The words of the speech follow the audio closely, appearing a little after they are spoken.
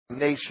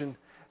nation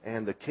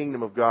and the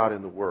kingdom of God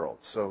in the world.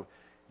 So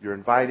you're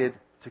invited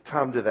to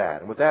come to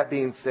that. And with that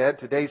being said,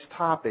 today's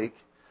topic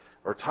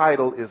or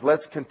title is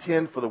Let's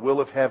Contend for the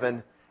Will of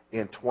Heaven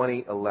in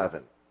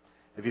 2011.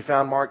 Have you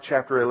found Mark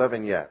chapter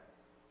 11 yet?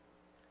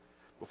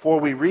 Before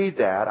we read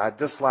that, I'd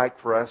just like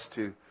for us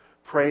to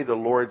pray the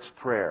Lord's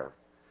Prayer.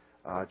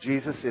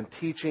 Jesus, in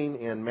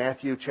teaching in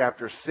Matthew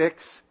chapter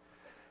 6,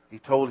 He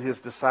told His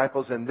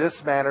disciples, "In this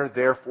manner,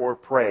 therefore,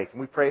 pray." Can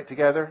we pray it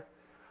together?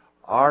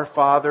 Our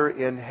Father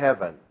in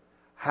heaven,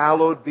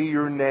 hallowed be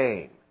your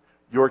name.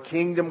 Your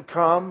kingdom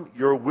come,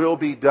 your will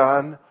be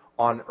done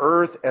on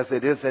earth as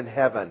it is in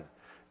heaven.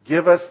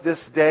 Give us this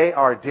day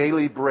our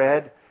daily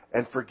bread,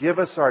 and forgive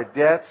us our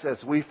debts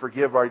as we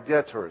forgive our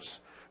debtors.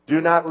 Do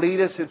not lead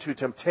us into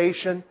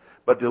temptation,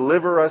 but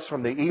deliver us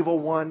from the evil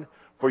one.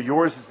 For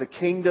yours is the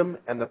kingdom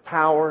and the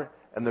power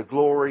and the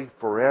glory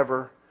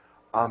forever.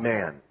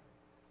 Amen.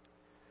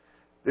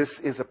 This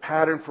is a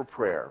pattern for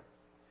prayer.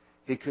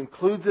 He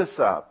concludes this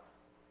up,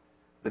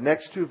 the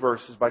next two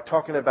verses, by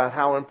talking about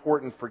how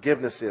important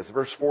forgiveness is.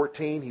 Verse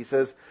 14, he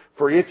says,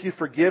 "For if you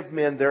forgive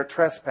men their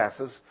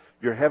trespasses,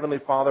 your heavenly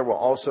Father will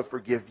also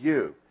forgive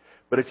you.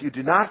 But if you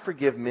do not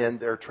forgive men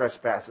their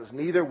trespasses,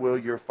 neither will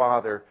your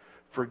Father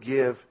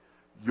forgive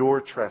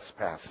your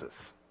trespasses."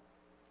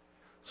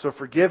 So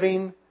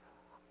forgiving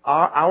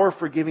our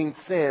forgiving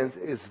sins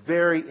is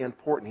very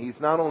important. He's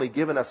not only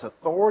given us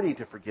authority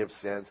to forgive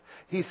sins,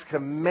 He's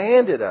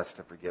commanded us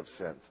to forgive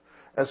sins.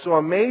 And so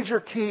a major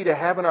key to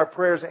having our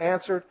prayers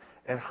answered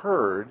and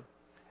heard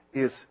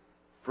is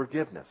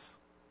forgiveness.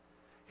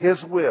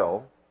 His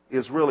will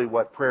is really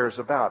what prayer is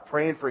about,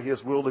 praying for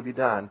His will to be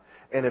done.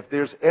 And if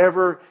there's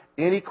ever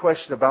any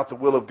question about the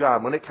will of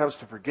God when it comes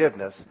to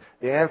forgiveness,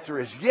 the answer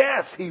is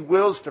yes, He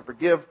wills to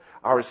forgive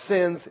our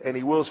sins, and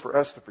He wills for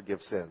us to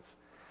forgive sins.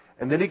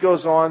 And then he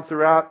goes on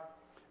throughout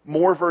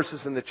more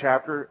verses in the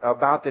chapter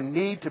about the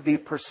need to be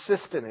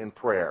persistent in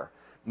prayer,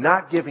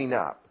 not giving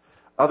up.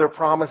 Other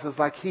promises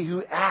like, "He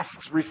who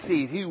asks,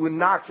 receive. He who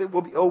knocks, it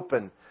will be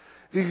open.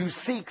 He who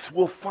seeks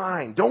will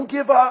find." Don't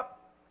give up.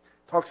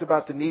 Talks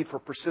about the need for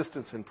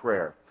persistence in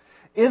prayer.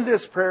 In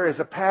this prayer is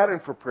a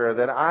pattern for prayer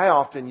that I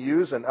often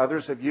use, and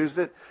others have used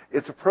it.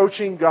 It's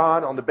approaching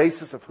God on the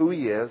basis of who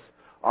He is,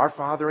 our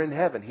Father in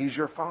heaven. He's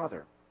your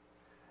Father.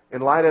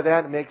 In light of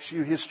that, it makes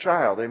you His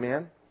child.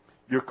 Amen?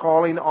 You're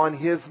calling on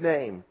His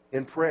name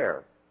in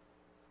prayer.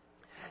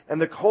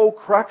 And the whole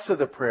crux of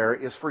the prayer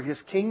is for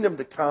His kingdom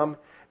to come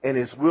and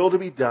His will to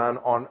be done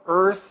on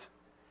earth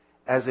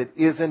as it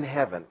is in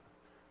heaven.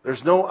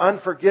 There's no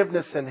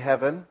unforgiveness in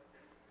heaven.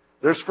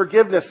 There's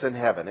forgiveness in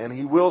heaven. And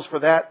He wills for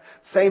that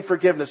same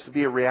forgiveness to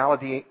be a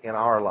reality in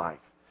our life.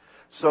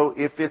 So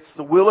if it's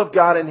the will of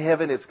God in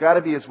heaven, it's got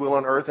to be His will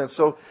on earth. And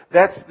so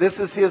this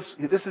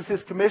is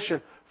His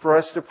commission for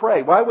us to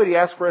pray. Why would He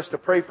ask for us to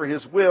pray for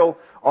His will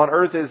on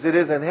earth as it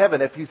is in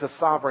heaven if He's a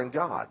sovereign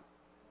God?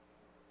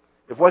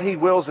 If what He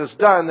wills is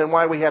done, then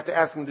why do we have to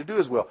ask Him to do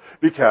His will?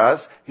 Because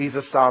He's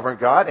a sovereign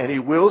God and He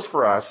wills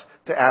for us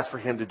to ask for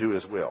Him to do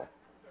His will.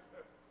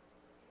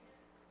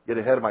 Get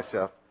ahead of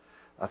myself.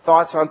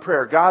 Thoughts on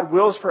prayer. God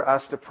wills for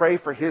us to pray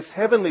for His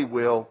heavenly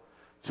will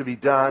to be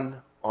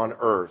done on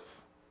earth.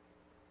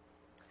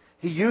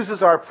 He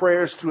uses our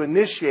prayers to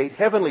initiate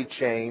heavenly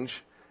change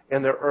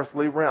in the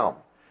earthly realm.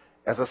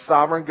 As a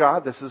sovereign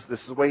God, this is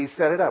the way He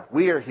set it up.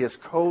 We are His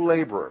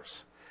co-laborers.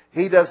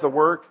 He does the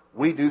work,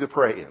 we do the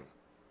praying.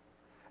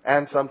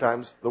 And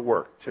sometimes the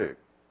work, too.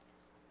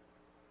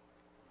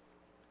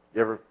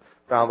 You ever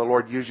found the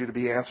Lord use you to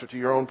be answer to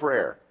your own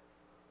prayer?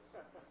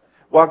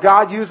 While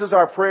God uses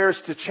our prayers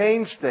to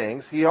change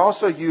things, He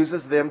also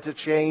uses them to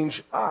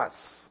change us.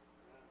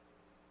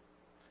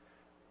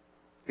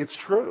 It's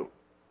true.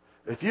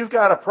 If you've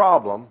got a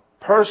problem,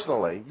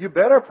 personally, you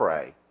better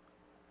pray.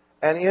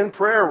 And in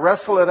prayer,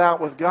 wrestle it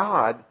out with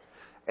God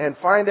and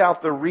find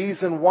out the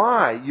reason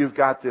why you've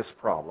got this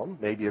problem.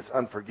 Maybe it's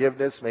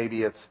unforgiveness.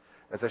 Maybe it's,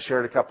 as I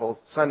shared a couple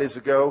Sundays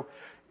ago,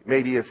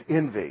 maybe it's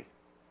envy.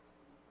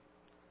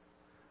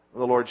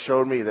 The Lord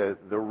showed me the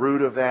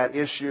root of that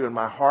issue in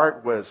my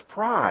heart was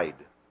pride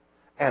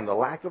and the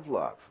lack of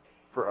love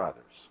for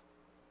others.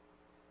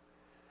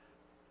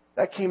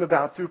 That came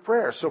about through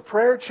prayer. So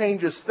prayer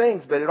changes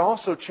things, but it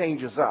also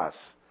changes us.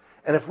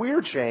 And if we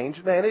are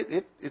changed,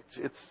 man,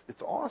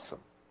 it's awesome.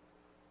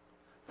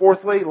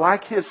 Fourthly,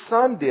 like His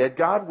Son did,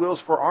 God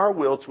wills for our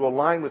will to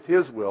align with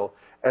His will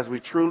as we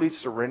truly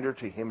surrender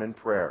to Him in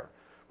prayer.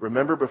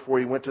 Remember, before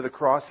He went to the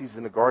cross, He's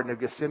in the Garden of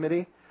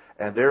Gethsemane,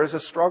 and there is a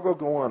struggle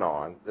going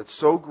on that's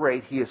so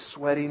great, He is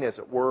sweating, as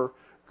it were,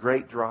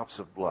 great drops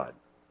of blood.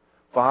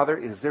 Father,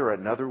 is there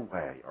another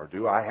way, or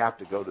do I have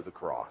to go to the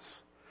cross?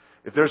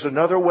 If there's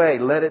another way,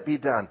 let it be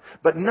done.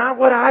 But not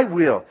what I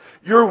will.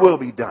 Your will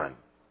be done.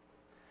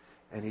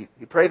 And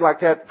he prayed like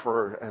that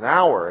for an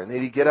hour. And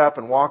then he'd get up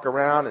and walk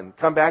around and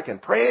come back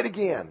and pray it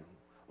again.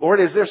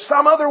 Lord, is there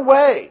some other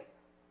way?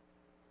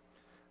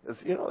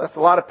 That's a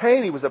lot of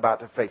pain he was about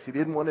to face. He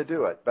didn't want to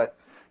do it. But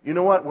you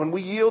know what? When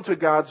we yield to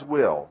God's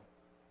will,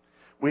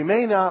 we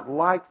may not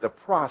like the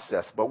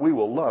process, but we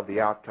will love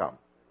the outcome.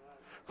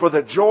 For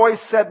the joy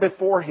set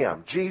before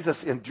Him, Jesus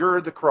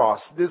endured the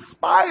cross,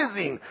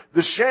 despising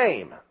the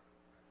shame,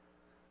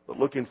 but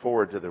looking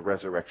forward to the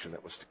resurrection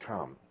that was to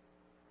come.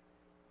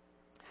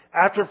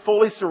 After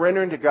fully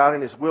surrendering to God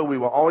and His will, we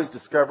will always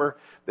discover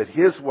that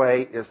His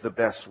way is the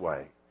best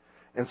way.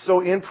 And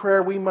so in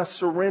prayer, we must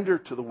surrender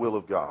to the will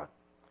of God.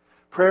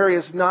 Prayer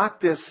is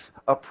not this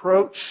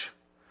approach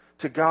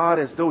to God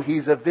as though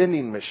He's a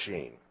vending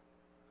machine.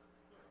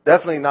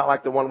 Definitely not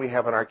like the one we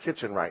have in our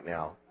kitchen right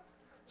now.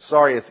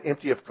 Sorry, it's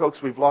empty of Cokes.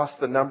 We've lost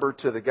the number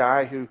to the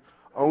guy who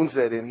owns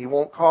it, and he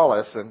won't call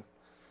us. And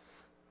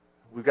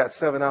we've got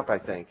 7-Up, I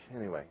think.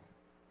 Anyway.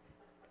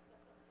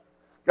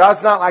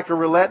 God's not like a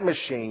roulette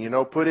machine.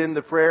 Put in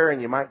the prayer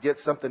and you might get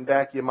something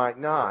back, you might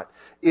not.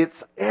 It's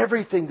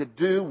everything to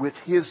do with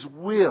His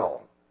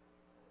will.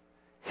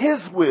 His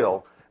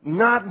will,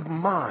 not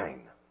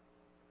mine.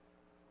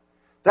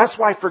 That's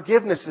why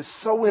forgiveness is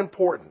so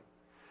important.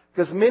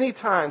 Because many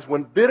times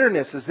when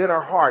bitterness is in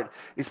our heart,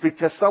 it's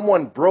because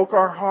someone broke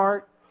our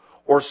heart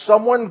or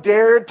someone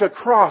dared to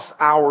cross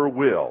our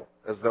will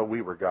as though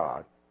we were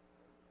God.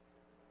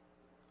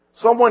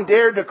 Someone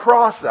dared to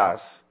cross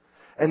us,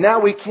 and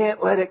now we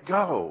can't let it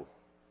go.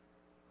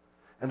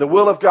 And the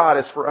will of God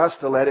is for us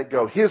to let it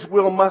go. His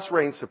will must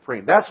reign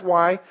supreme. That's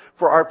why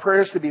for our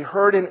prayers to be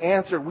heard and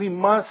answered, we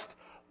must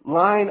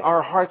line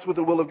our hearts with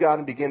the will of God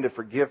and begin to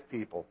forgive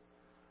people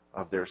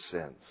of their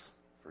sins.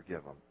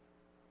 Forgive them.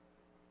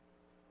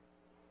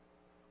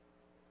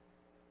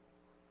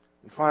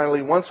 And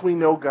finally, once we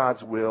know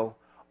God's will,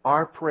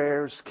 our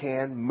prayers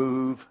can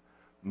move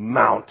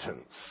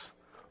mountains.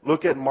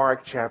 Look at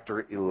Mark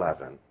chapter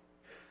 11.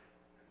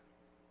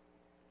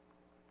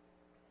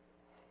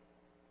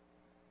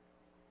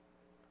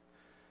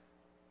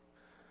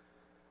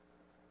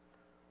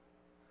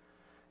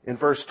 In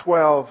verse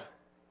 12,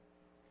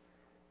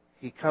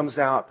 He comes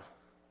out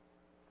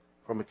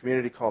from a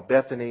community called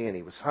Bethany, and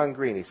He was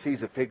hungry, and He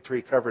sees a fig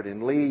tree covered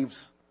in leaves.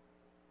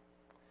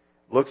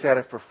 Looks at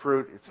it for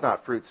fruit. It's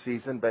not fruit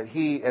season, but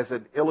He, as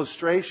an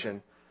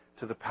illustration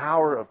to the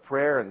power of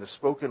prayer and the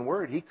spoken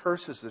word, He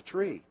curses the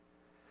tree.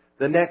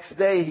 The next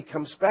day He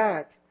comes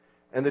back,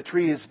 and the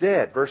tree is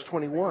dead. Verse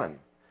 21.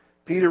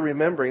 Peter,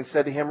 remembering,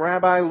 said to Him,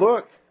 Rabbi,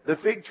 look, the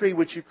fig tree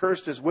which you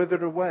cursed is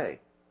withered away.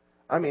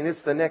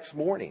 It's the next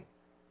morning.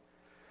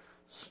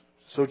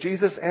 So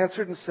Jesus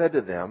answered and said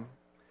to them,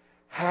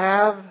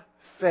 have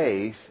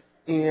faith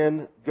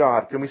in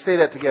God. Can we say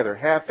that together?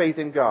 Have faith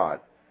in God.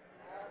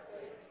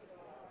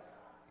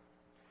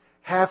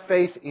 Have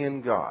faith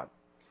in God.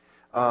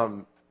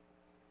 The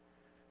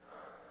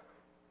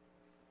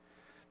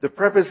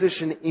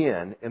preposition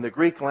in the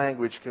Greek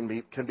language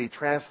can be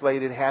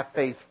translated have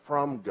faith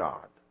from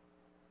God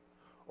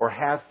or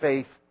have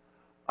faith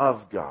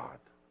of God.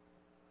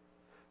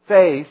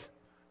 Faith,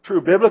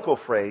 true biblical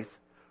faith,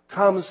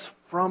 comes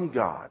from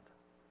God.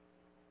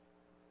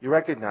 You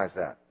recognize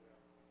that?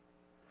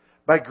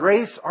 By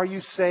grace are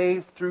you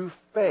saved through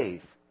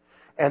faith.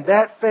 And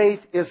that faith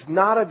is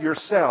not of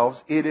yourselves.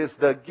 It is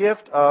the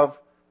gift of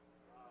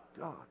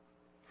God.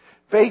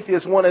 Faith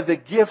is one of the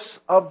gifts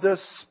of the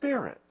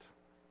Spirit.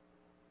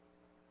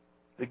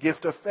 The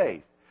gift of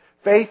faith.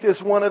 Faith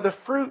is one of the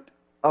fruit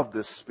of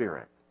the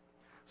Spirit.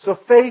 So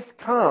faith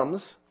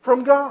comes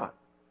from God.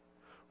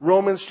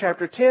 Romans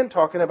chapter 10,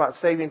 talking about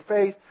saving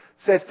faith,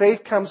 said faith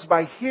comes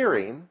by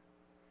hearing,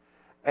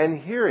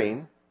 and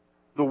hearing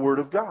the Word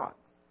of God.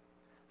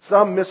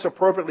 Some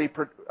misappropriately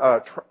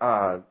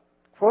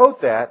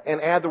quote that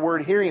and add the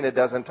word hearing a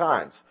dozen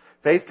times.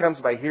 Faith comes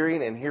by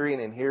hearing and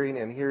hearing and hearing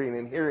and hearing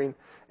and hearing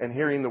and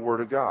hearing the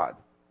Word of God.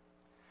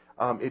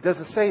 It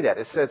doesn't say that.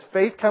 It says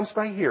faith comes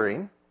by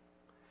hearing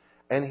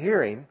and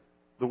hearing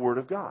the Word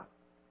of God.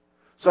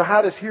 So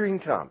how does hearing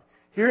come?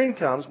 Hearing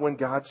comes when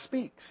God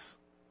speaks.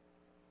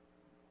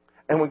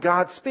 And when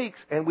God speaks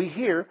and we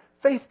hear,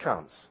 faith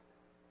comes.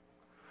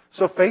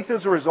 So faith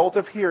is a result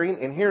of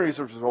hearing, and hearing is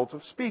a result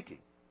of speaking.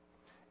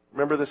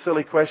 Remember the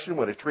silly question,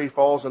 when a tree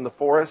falls in the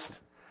forest,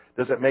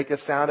 does it make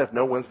a sound if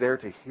no one's there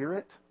to hear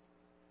it?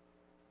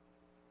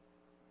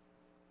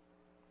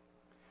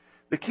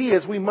 The key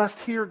is we must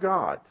hear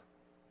God.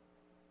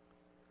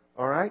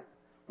 All right?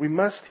 We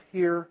must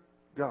hear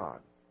God.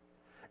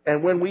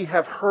 And when we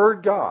have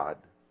heard God,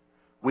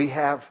 we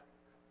have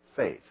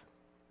faith.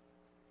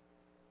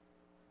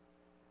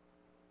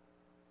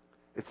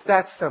 It's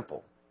that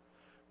simple.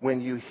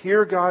 When you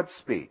hear God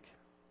speak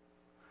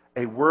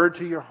a word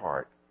to your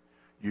heart,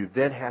 you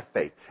then have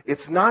faith.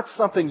 It's not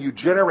something you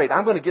generate.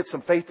 I'm going to get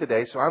some faith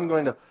today, so I'm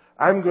going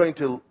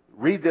to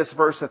read this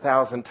verse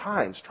 1,000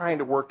 times, trying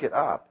to work it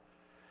up.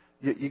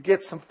 You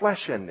get some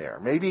flesh in there.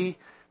 Maybe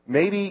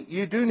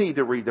you do need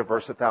to read the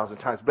verse 1,000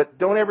 times, but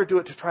don't ever do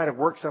it to try to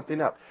work something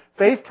up.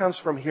 Faith comes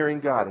from hearing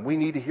God, and we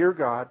need to hear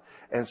God.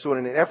 And so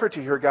in an effort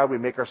to hear God, we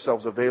make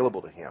ourselves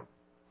available to Him.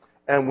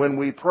 And when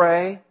we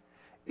pray,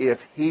 if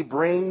He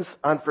brings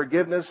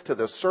unforgiveness to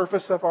the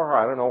surface of our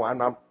heart, I don't know,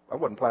 I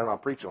wasn't planning on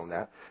preaching on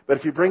that, but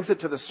if He brings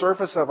it to the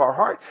surface of our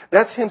heart,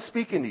 that's Him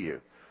speaking to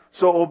you.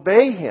 So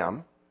obey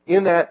Him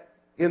in that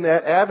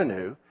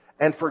avenue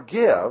and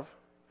forgive,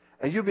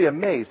 And you'll be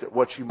amazed at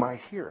what you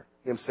might hear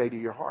Him say to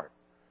your heart.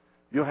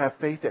 You'll have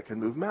faith that can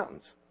move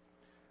mountains.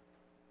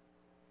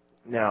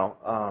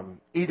 Now,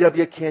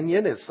 E.W.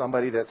 Kenyon is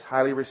somebody that's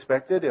highly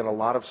respected in a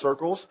lot of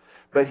circles,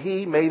 but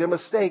he made a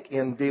mistake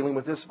in dealing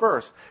with this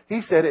verse.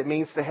 He said it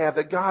means to have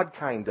the God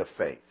kind of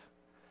faith,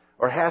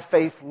 or have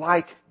faith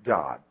like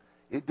God.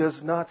 It does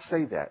not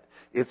say that.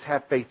 It's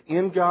have faith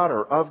in God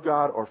or of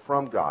God or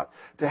from God.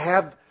 To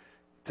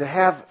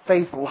have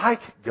faith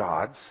like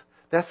God's,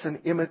 that's an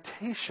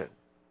imitation.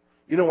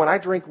 You know, when I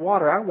drink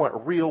water, I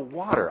want real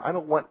water. I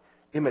don't want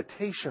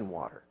imitation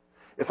water.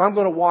 If I'm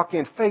going to walk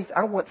in faith,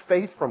 I want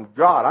faith from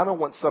God. I don't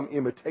want some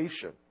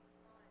imitation.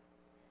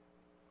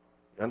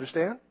 You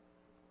understand?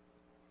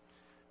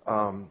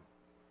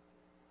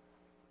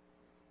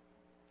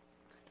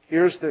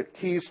 Here's the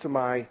keys to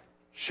my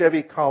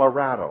Chevy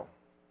Colorado.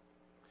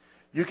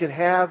 You can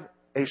have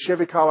a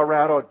Chevy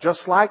Colorado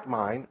just like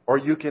mine, or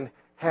you can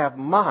have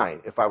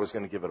mine if I was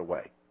going to give it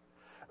away.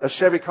 A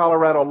Chevy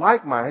Colorado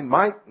like mine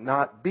might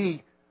not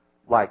be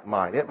like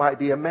mine. It might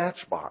be a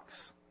Matchbox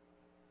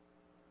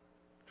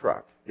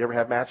truck. You ever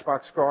have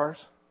Matchbox cars?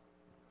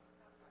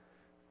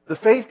 The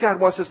faith God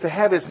wants us to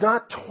have is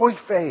not toy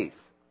faith.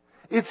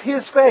 It's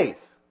His faith.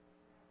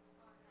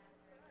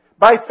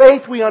 By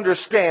faith we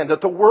understand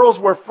that the worlds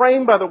were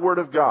framed by the Word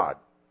of God,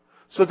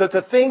 so that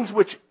the things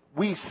which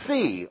we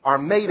see are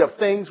made of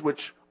things which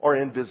are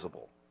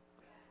invisible.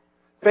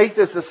 Faith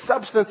is the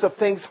substance of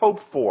things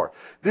hoped for.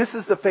 This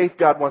is the faith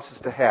God wants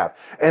us to have.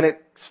 And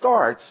it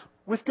starts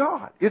with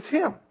God. It's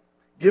Him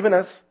giving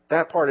us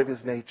that part of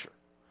His nature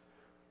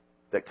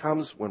that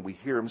comes when we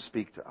hear Him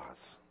speak to us.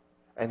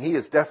 And He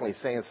is definitely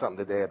saying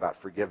something today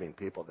about forgiving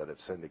people that have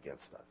sinned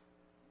against us.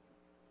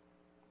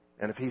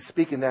 And if He's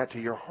speaking that to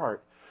your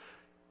heart,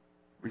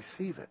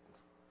 receive it.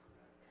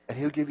 And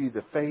He'll give you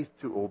the faith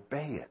to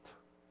obey it.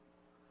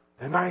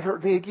 They might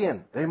hurt me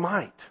again. They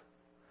might.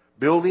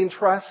 Building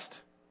trust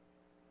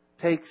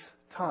takes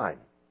time.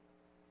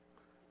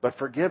 But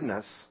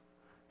forgiveness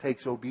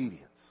takes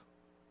obedience.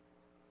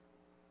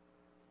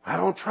 I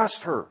don't trust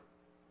her.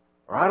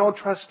 Or I don't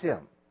trust him.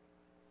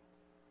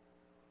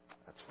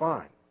 That's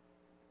fine.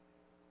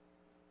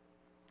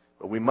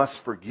 But we must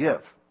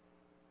forgive.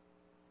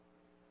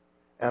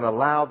 And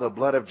allow the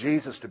blood of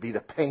Jesus to be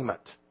the payment,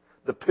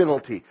 the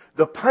penalty,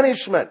 the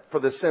punishment for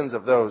the sins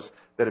of those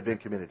that have been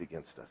committed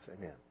against us.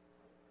 Amen.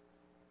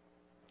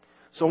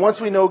 So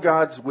once we know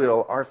God's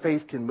will, our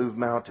faith can move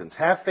mountains.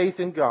 Have faith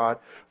in God,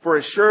 for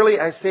as surely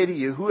I say to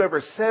you,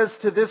 whoever says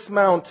to this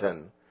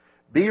mountain,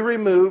 be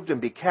removed and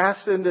be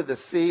cast into the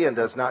sea, and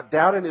does not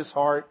doubt in his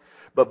heart,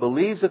 but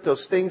believes that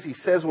those things he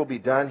says will be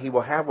done, he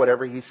will have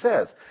whatever he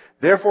says.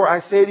 Therefore I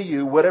say to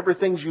you, whatever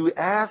things you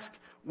ask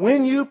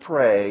when you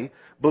pray,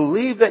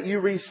 believe that you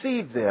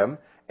receive them,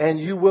 and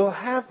you will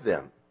have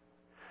them.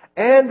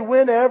 And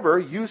whenever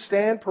you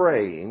stand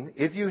praying,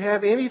 if you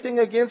have anything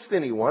against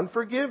anyone,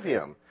 forgive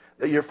him,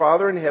 that your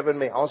Father in heaven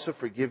may also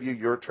forgive you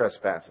your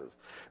trespasses.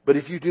 But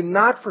if you do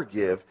not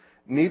forgive,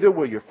 neither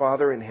will your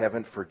Father in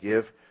heaven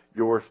forgive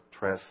your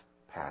trespasses.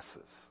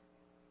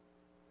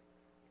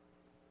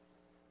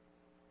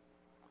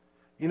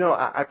 You know,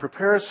 I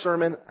prepare a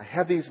sermon, I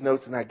have these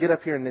notes, and I get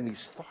up here and then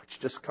these thoughts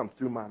just come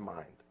through my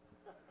mind.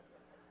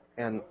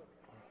 And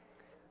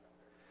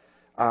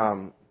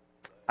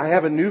I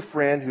have a new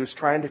friend who's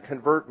trying to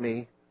convert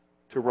me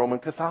to Roman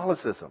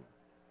Catholicism.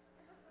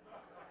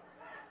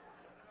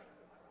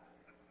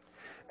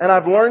 And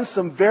I've learned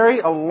some very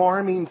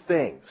alarming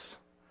things.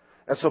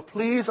 And so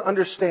please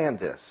understand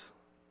this.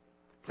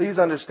 Please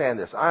understand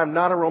this. I am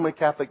not a Roman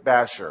Catholic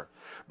basher,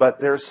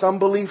 but there are some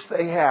beliefs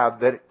they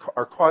have that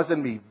are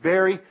causing me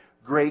very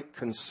great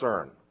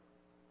concern.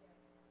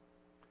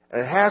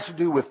 And it has to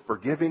do with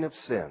forgiving of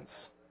sins.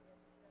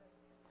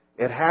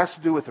 It has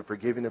to do with the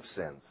forgiving of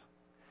sins.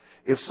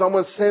 If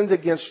someone sinned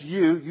against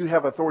you, you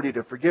have authority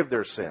to forgive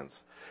their sins.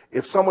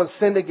 If someone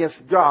sinned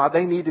against God,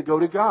 they need to go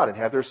to God and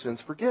have their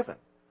sins forgiven.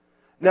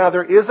 Now,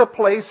 there is a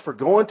place for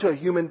going to a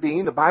human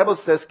being. The Bible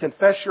says,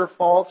 confess your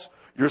faults,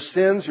 your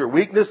sins, your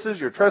weaknesses,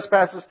 your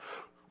trespasses,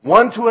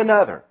 one to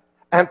another,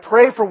 and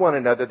pray for one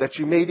another that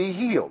you may be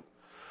healed.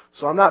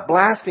 So I'm not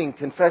blasting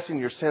confessing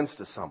your sins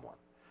to someone.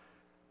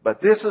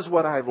 But this is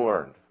what I've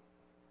learned.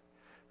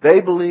 They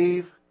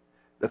believe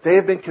that they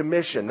have been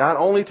commissioned not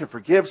only to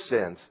forgive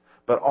sins,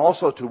 but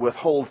also to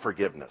withhold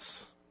forgiveness,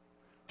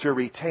 to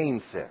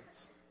retain sins.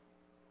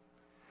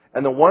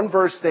 And the one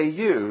verse they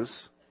use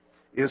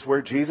is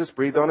where Jesus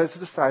breathed on his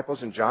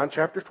disciples in John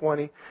chapter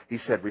 20. He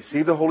said,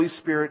 receive the Holy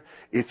Spirit.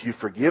 If you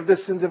forgive the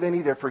sins of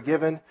any, they're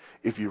forgiven.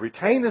 If you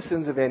retain the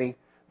sins of any,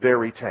 they're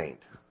retained.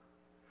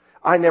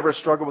 I never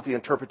struggled with the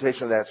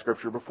interpretation of that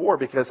scripture before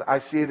because I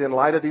see it in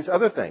light of these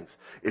other things.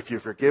 If you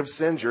forgive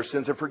sins, your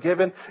sins are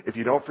forgiven. If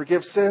you don't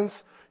forgive sins,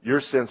 your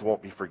sins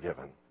won't be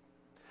forgiven.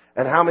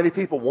 And how many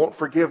people won't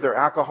forgive their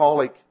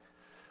alcoholic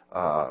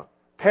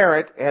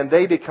parent and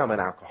they become an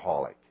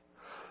alcoholic?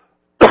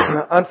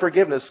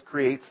 Unforgiveness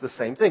creates the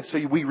same thing. So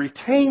we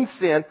retain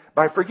sin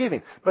by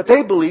forgiving. But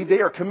they believe they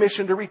are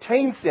commissioned to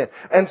retain sin.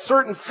 And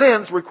certain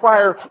sins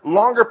require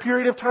longer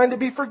period of time to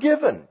be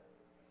forgiven.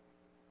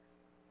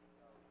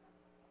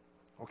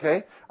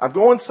 Okay? I'm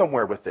going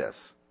somewhere with this.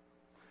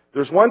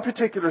 There's one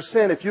particular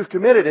sin, if you've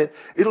committed it,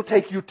 it'll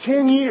take you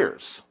 10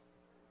 years.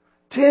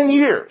 10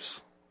 years.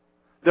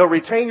 They'll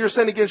retain your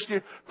sin against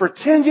you for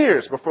 10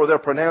 years before they'll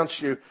pronounce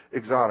you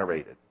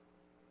exonerated.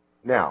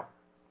 Now,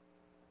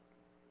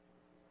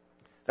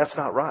 that's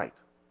not right.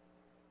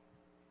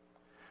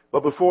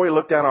 But before we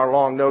look down our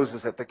long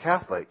noses at the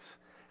Catholics,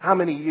 how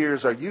many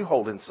years are you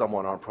holding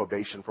someone on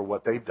probation for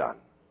what they've done?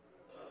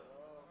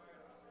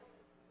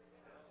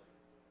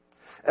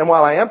 And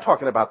while I am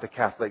talking about the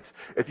Catholics,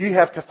 if you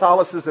have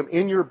Catholicism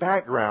in your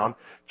background,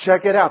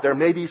 check it out. There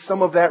may be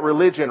some of that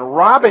religion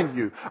robbing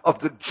you of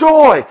the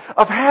joy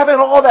of having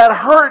all that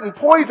hurt and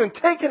poison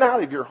taken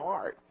out of your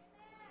heart.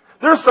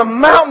 There's some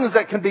mountains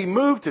that can be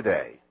moved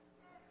today.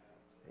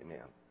 Amen.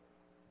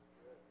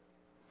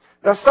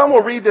 Now some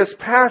will read this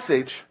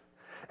passage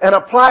and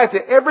apply it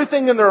to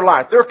everything in their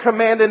life. They're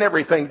commanding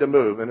everything to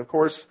move. And of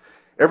course,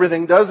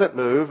 everything doesn't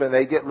move and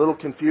they get a little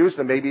confused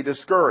and maybe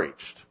discouraged.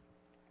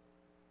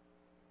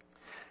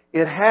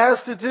 It has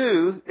to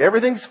do,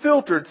 everything's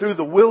filtered through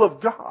the will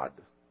of God.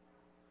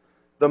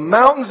 The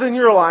mountains in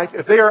your life,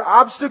 if they are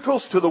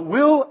obstacles to the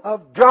will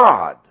of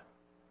God,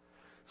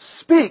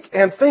 speak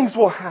and things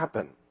will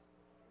happen.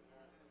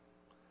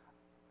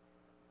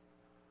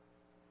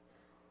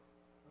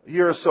 A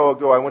year or so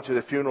ago, I went to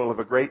the funeral of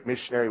a great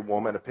missionary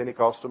woman, a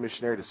Pentecostal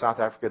missionary to South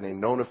Africa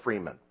named Nona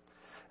Freeman.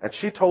 And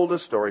she told a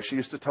story. She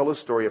used to tell a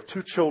story of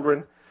two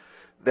children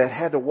that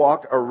had to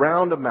walk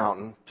around a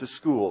mountain to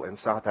school in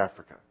South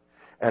Africa.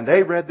 And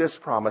they read this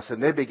promise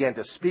and they began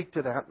to speak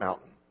to that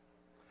mountain.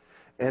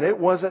 And it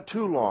wasn't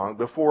too long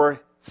before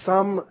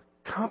some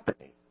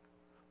company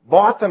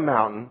bought the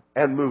mountain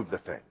and moved the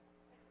thing.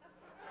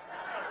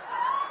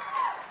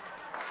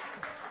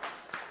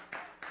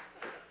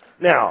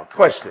 Now,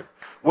 question.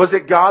 Was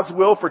it God's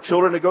will for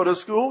children to go to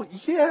school?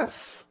 Yes.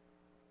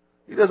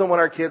 He doesn't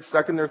want our kids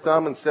sucking their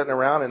thumb and sitting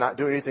around and not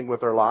doing anything with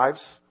their lives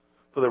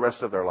for the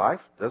rest of their life,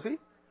 does He?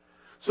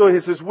 So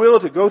it's His will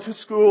to go to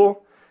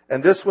school.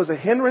 And this was a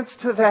hindrance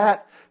to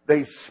that.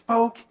 They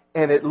spoke,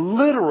 and it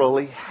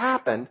literally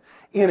happened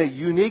in a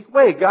unique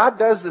way. God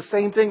does the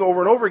same thing over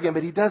and over again,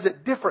 but He does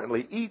it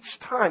differently each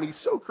time. He's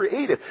so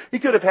creative. He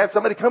could have had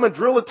somebody come and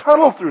drill a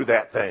tunnel through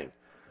that thing.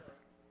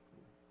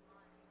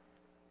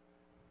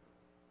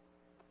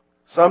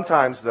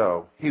 Sometimes,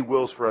 though, He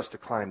wills for us to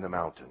climb the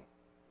mountain.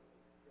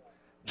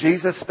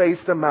 Jesus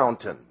faced a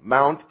mountain,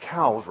 Mount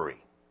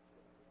Calvary.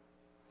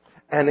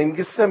 And in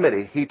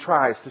Gethsemane, He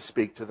tries to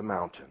speak to the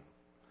mountain.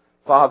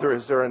 Father,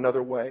 is there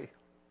another way?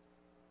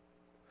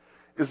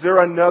 Is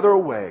there another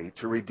way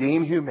to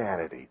redeem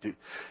humanity? To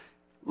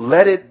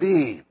let it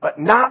be, but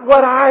not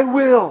what I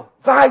will.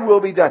 Thy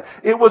will be done.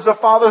 It was the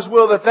Father's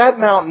will that that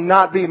mountain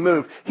not be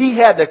moved. He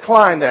had to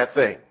climb that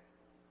thing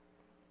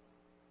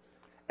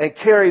and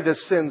carry the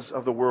sins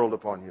of the world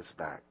upon His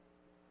back.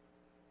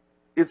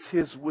 It's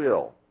His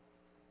will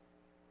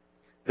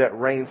that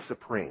reigns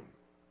supreme.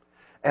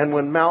 And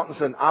when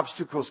mountains and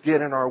obstacles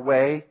get in our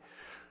way,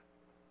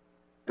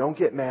 don't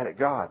get mad at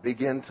God.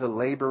 Begin to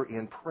labor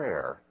in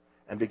prayer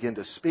and begin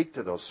to speak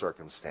to those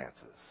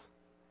circumstances.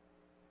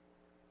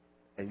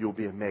 And you'll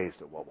be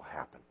amazed at what will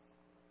happen.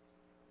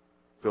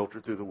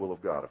 Filtered through the will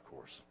of God, of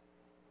course.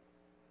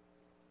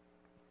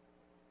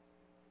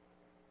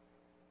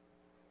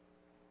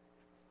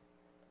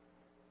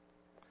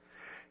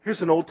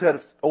 Here's an Old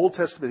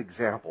Testament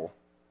example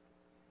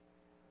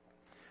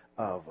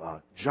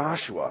of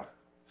Joshua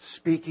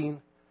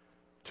speaking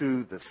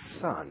to the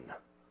sun,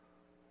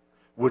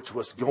 which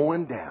was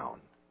going down,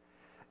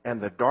 and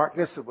the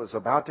darkness that was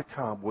about to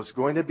come was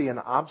going to be an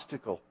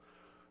obstacle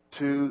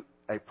to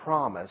a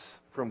promise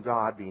from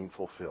God being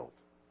fulfilled.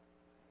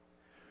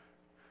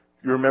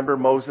 You remember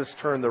Moses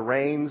turned the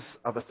reins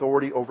of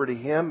authority over to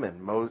him,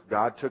 and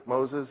God took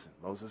Moses,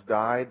 and Moses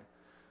died.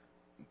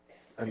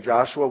 And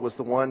Joshua was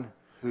the one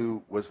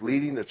who was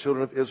leading the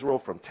children of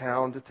Israel from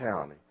town to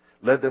town.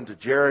 He led them to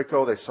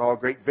Jericho. They saw a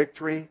great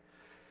victory.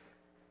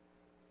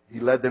 He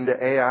led them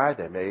to Ai.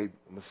 They made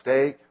a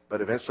mistake, but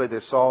eventually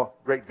they saw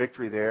great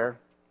victory there.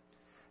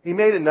 He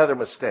made another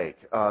mistake.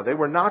 They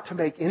were not to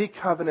make any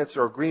covenants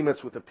or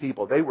agreements with the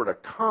people. They were to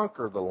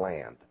conquer the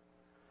land.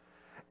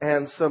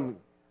 And some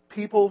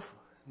people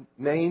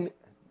named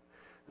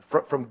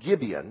from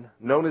Gibeon,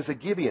 known as the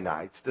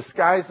Gibeonites,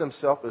 disguised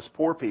themselves as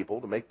poor people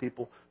to make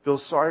people feel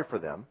sorry for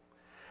them,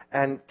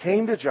 and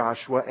came to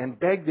Joshua and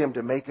begged him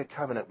to make a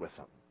covenant with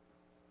them.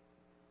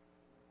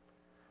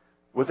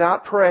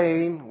 Without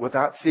praying,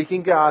 without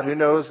seeking God, who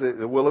knows that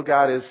the will of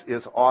God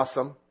is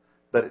awesome,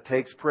 but it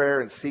takes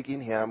prayer and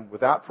seeking Him.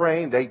 Without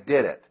praying, they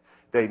did it.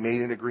 They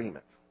made an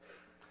agreement.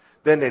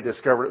 Then they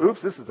discovered,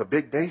 oops, this is a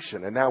big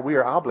nation, and now we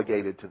are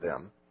obligated to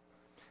them.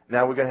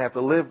 Now we're going to have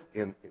to live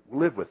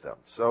with them.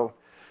 So,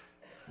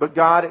 but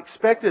God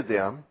expected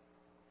them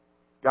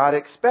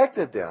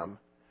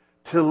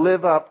to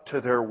live up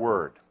to their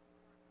word.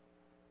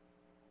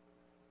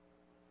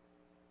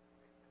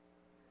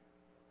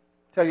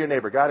 Tell your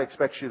neighbor, God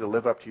expects you to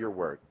live up to your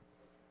word.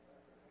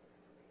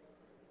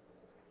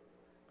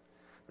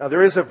 Now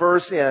there is a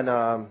verse in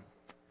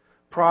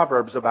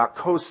Proverbs about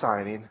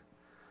co-signing.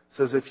 It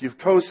says if you've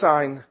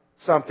co-signed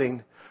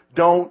something,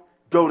 don't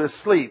go to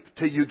sleep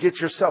till you get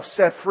yourself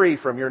set free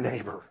from your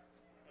neighbor.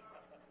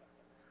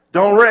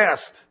 Don't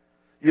rest.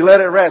 You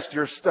let it rest,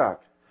 you're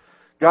stuck.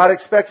 God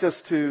expects us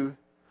to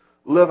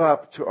live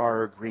up to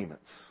our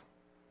agreements.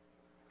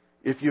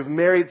 If you've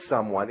married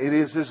someone, it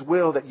is His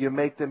will that you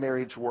make the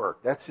marriage work.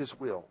 That's His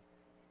will.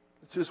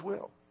 It's His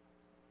will.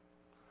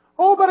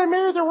 Oh, but I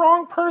married the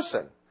wrong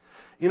person.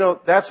 You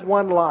know, that's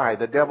one lie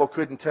the devil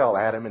couldn't tell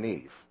Adam and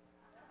Eve.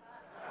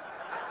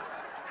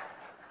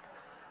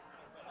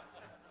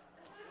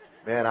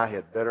 Man, I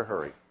had better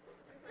hurry.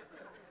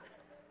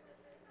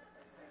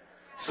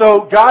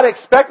 So God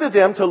expected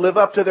them to live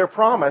up to their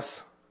promise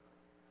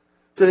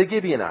to the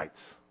Gibeonites.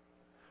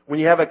 When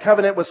you have a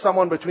covenant with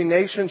someone between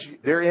nations,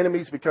 their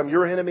enemies become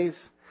your enemies.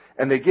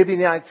 And the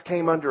Gibeonites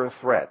came under a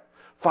threat.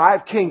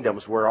 5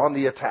 kingdoms were on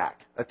the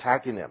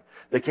attacking them.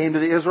 They came to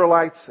the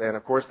Israelites, and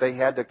of course they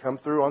had to come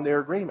through on their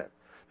agreement.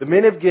 The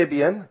men of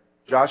Gibeon,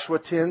 Joshua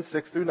 10,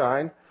 6 through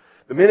 9,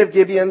 the men of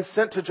Gibeon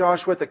sent to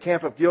Joshua at the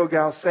camp of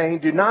Gilgal, saying,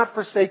 do not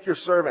forsake your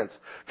servants.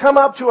 Come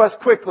up to us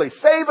quickly.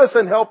 Save us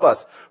and help us.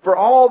 For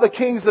all the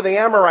kings of the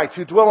Amorites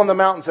who dwell on the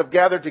mountains have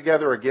gathered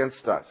together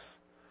against us.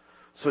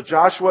 So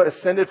Joshua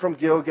ascended from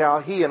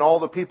Gilgal, he and all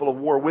the people of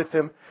war with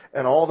him,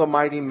 and all the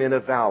mighty men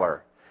of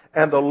valor.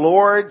 And the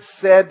Lord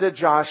said to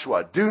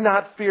Joshua, do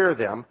not fear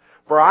them,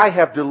 for I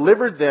have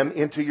delivered them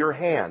into your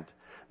hand.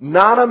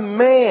 Not a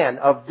man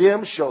of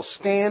them shall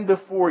stand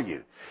before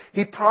you.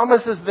 He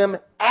promises them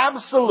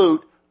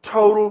absolute,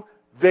 total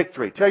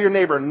victory. Tell your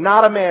neighbor,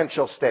 not a man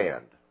shall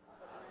stand.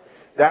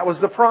 That was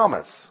the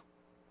promise.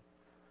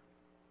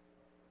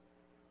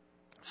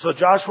 So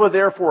Joshua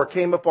therefore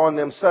came upon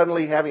them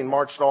suddenly, having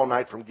marched all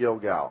night from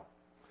Gilgal.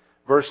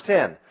 Verse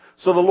 10.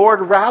 So the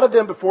Lord routed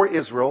them before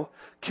Israel,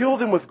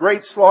 killed them with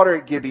great slaughter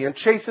at Gibeon,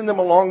 chasing them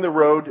along the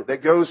road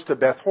that goes to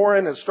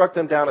Beth-horon, and struck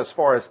them down as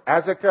far as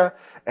Azekah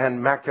and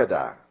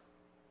Makkedah.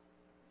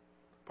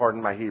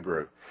 Pardon my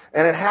Hebrew.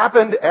 And it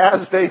happened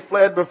as they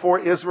fled before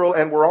Israel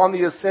and were on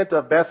the ascent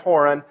of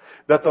Beth-horon,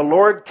 that the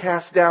Lord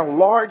cast down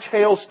large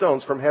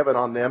hailstones from heaven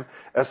on them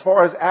as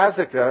far as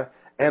Azekah,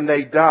 and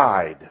they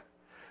died.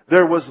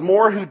 There was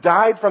more who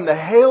died from the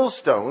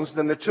hailstones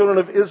than the children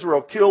of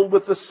Israel killed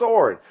with the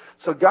sword.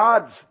 So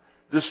God's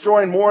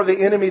destroying more of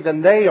the enemy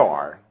than they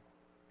are.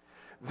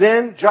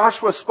 Then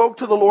Joshua spoke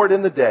to the Lord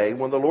in the day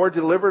when the Lord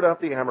delivered up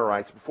the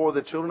Amorites before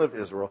the children of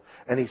Israel.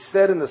 And he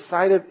said in the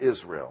sight of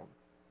Israel,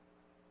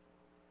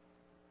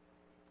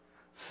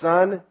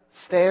 sun,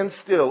 stand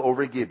still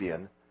over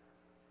Gibeon,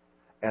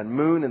 and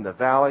moon in the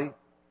valley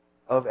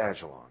of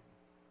Ajalon.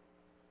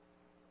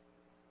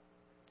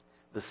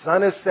 The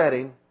sun is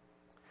setting.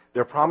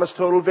 They're promised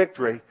total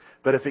victory.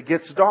 But if it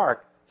gets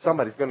dark,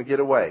 somebody's going to get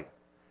away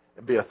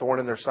and be a thorn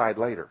in their side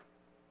later.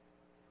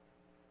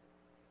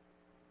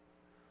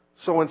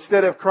 So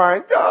instead of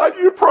crying, God,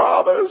 you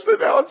promised, and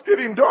now it's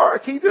getting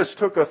dark, he just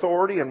took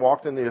authority and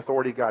walked in the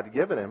authority God had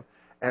given him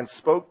and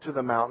spoke to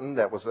the mountain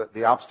that was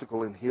the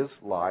obstacle in his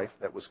life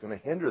that was going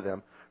to hinder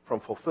them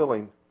from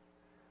fulfilling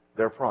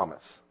their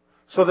promise.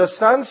 So the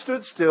sun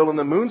stood still and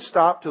the moon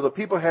stopped till the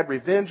people had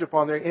revenge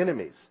upon their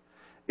enemies.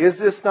 Is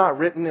this not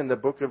written in the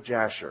book of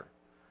Jasher?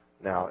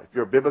 Now, if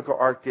you're a biblical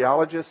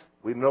archaeologist,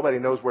 nobody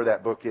knows where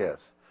that book is.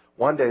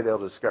 One day they'll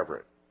discover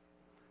it.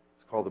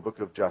 It's called the Book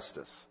of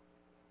Justice.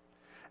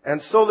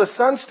 And so the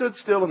sun stood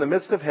still in the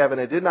midst of heaven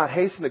and did not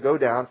hasten to go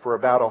down for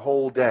about a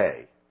whole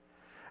day.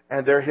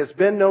 And there has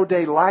been no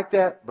day like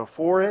that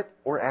before it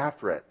or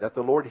after it, that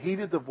the Lord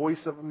heeded the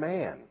voice of a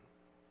man.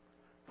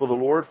 For the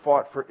Lord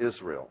fought for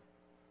Israel.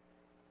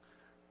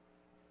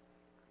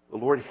 The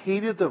Lord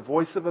heeded the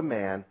voice of a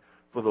man,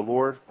 for the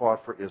Lord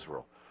fought for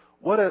Israel.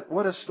 What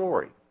a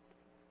story.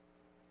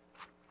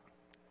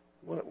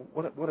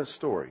 What a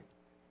story.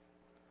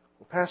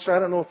 Well, Pastor, I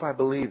don't know if I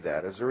believe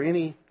that. Is there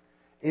any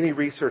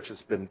research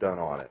that's been done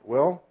on it?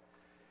 Well,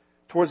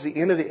 towards the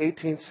end of the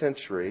 18th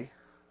century,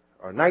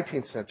 or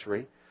 19th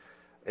century,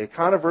 a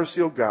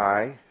controversial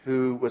guy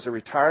who was a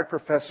retired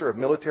professor of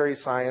military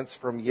science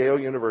from Yale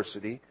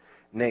University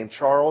named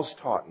Charles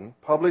Totten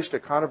published a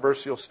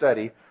controversial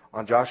study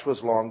on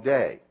Joshua's long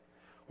day.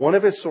 One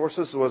of his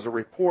sources was a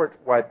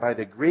report by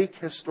the Greek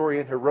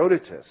historian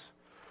Herodotus,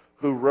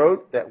 who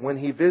wrote that when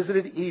he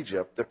visited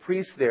Egypt, the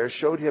priests there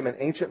showed him an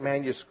ancient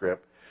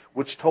manuscript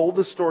which told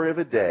the story of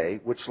a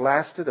day which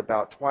lasted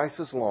about twice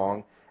as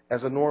long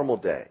as a normal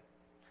day.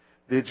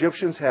 The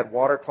Egyptians had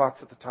water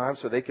clocks at the time,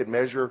 so they could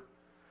measure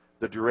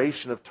the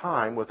duration of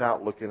time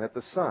without looking at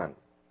the sun.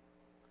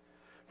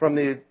 From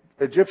the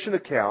Egyptian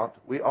account,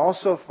 we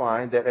also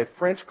find that a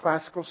French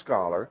classical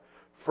scholar,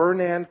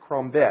 Fernand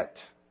Crombet,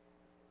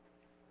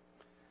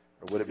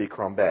 or would it be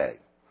Crombet,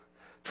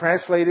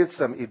 translated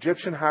some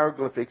Egyptian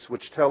hieroglyphics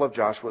which tell of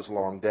Joshua's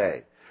long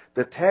day.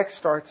 The text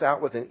starts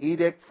out with an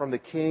edict from the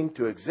king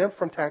to exempt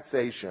from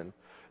taxation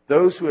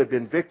those who had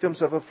been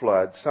victims of a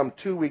flood some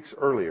 2 weeks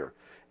earlier.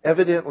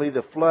 Evidently,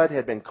 the flood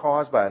had been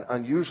caused by an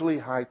unusually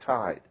high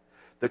tide.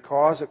 The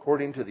cause,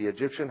 according to the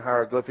Egyptian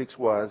hieroglyphics,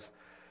 was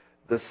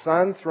The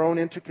sun, thrown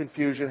into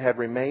confusion, had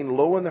remained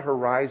low in the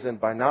horizon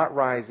by not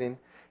rising,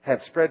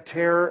 had spread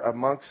terror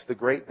amongst the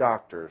great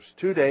doctors.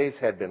 2 days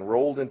had been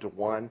rolled into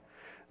one.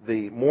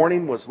 The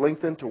morning was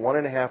lengthened to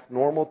 1.5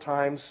 normal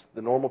times,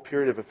 the normal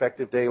period of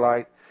effective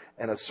daylight.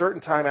 And a certain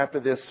time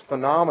after this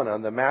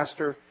phenomenon, the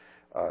master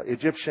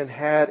Egyptian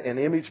had an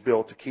image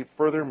built to keep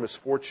further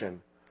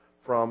misfortune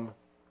from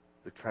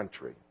the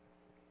country.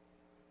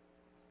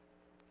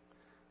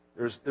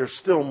 There's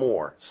still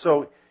more.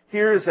 So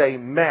here's a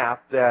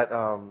map that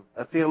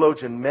a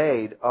theologian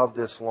made of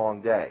this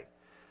long day.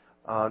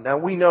 Now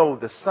we know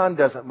the sun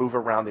doesn't move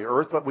around the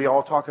earth, but we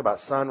all talk about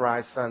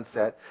sunrise,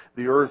 sunset.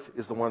 The earth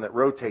is the one that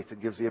rotates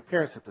and gives the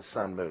appearance that the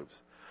sun moves.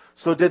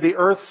 So did the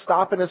earth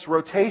stop in its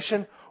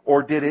rotation,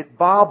 or did it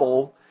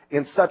bobble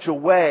in such a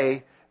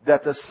way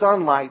that the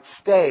sunlight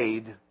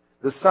stayed,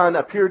 the sun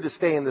appeared to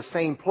stay in the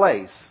same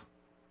place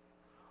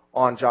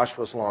on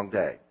Joshua's long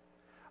day?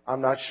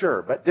 I'm not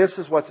sure, but this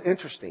is what's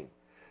interesting.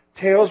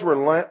 Tales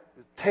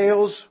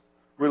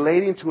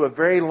relating to a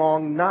very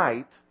long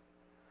night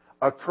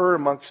occur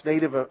amongst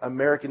Native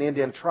American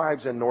Indian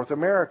tribes in North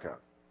America.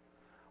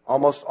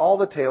 Almost all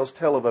the tales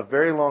tell of a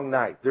very long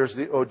night. There's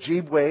the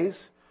Ojibways,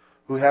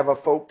 who have a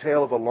folk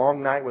tale of a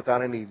long night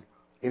without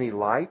any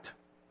light.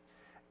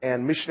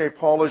 And missionary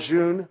Paul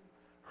Lejeune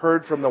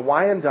heard from the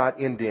Wyandot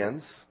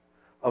Indians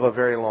of a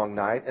very long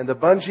night. And the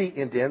Bungi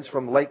Indians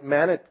from Lake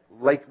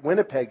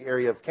Winnipeg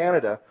area of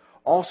Canada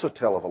also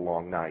tell of a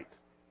long night.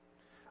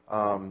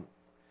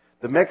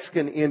 The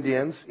Mexican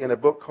Indians, in a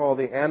book called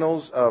The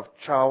Annals of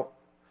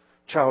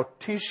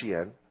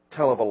Chautishian,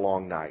 tell of a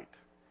long night.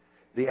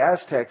 The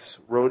Aztecs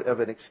wrote of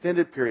an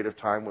extended period of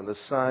time when the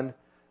sun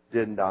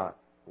did not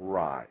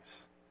rise.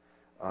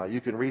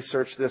 You can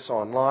research this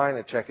online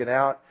and check it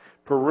out.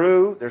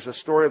 Peru, there's a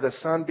story of the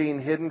sun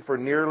being hidden for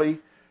nearly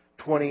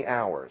 20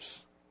 hours.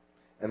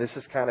 And this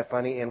is kind of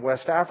funny. In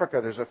West Africa,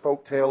 there's a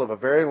folk tale of a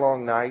very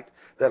long night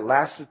that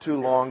lasted too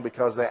long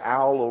because the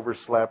owl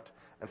overslept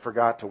and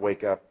forgot to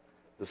wake up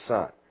the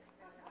sun.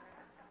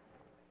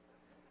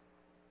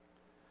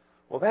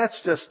 Well, that's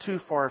just too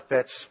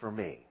far-fetched for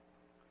me.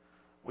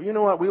 Well, you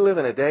know what? We live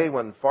in a day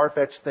when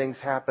far-fetched things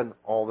happen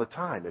all the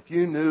time. If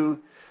you knew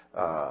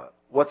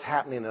what's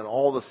happening in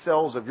all the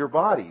cells of your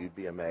body, you'd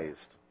be amazed.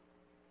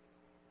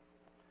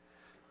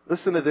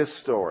 Listen to this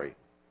story.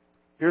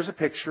 Here's a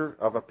picture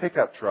of a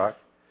pickup truck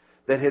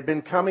that had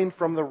been coming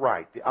from the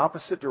right, the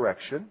opposite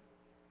direction,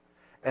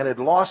 and had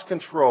lost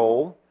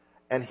control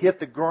and hit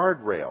the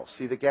guardrail.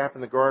 See the gap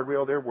in the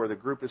guardrail there where the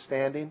group is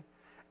standing?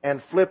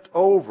 And flipped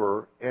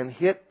over and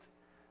hit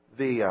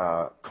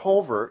the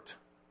culvert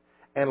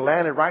and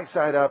landed right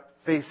side up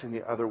facing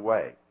the other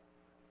way.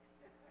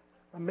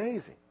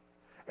 Amazing.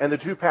 And the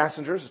two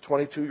passengers, a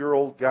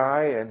 22-year-old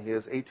guy and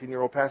his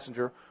 18-year-old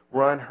passenger,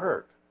 were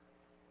unhurt,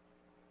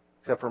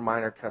 except for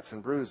minor cuts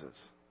and bruises.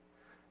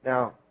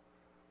 Now,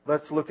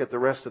 let's look at the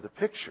rest of the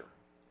picture.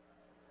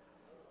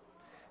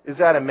 Is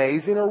that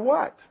amazing or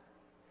what?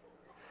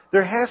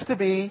 There has to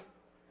be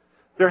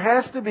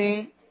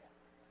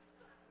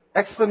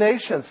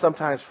explanations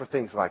sometimes for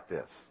things like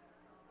this.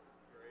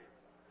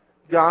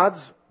 God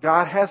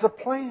has a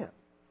plan.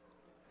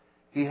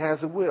 He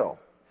has a will.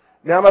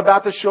 Now I'm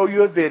about to show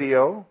you a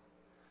video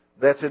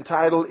that's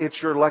entitled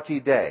It's Your Lucky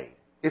Day.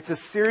 It's a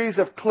series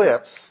of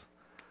clips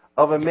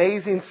of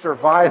amazing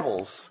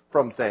survivals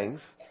from things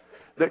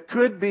that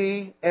could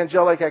be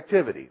angelic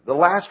activity. The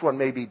last one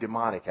may be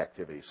demonic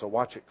activity, so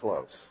watch it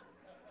close.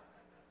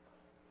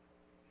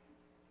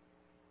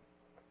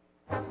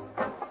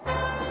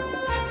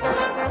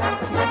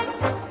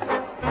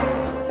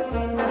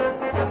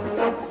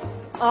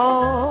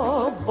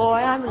 Oh, boy,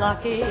 I'm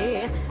lucky.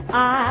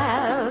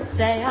 I'll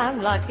say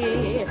I'm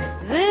lucky.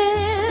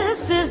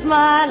 This is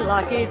my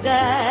lucky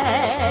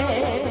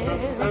day.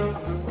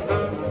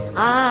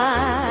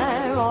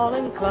 I'm all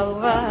in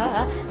clover.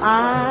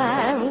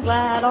 I'm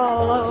glad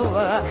all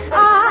over.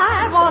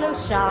 I want to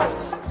shout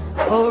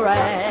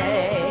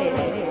hooray.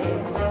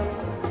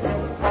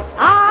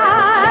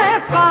 I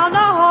found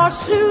a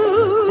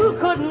horseshoe,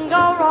 couldn't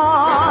go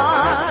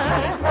wrong.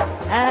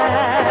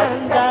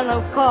 And then,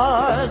 of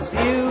course,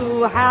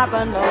 you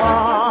happened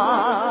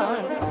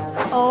along.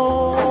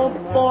 Oh,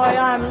 boy,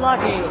 I'm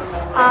lucky.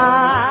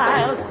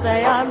 I'll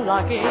say I'm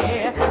lucky.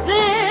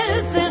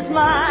 This is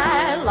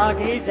my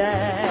lucky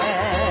day.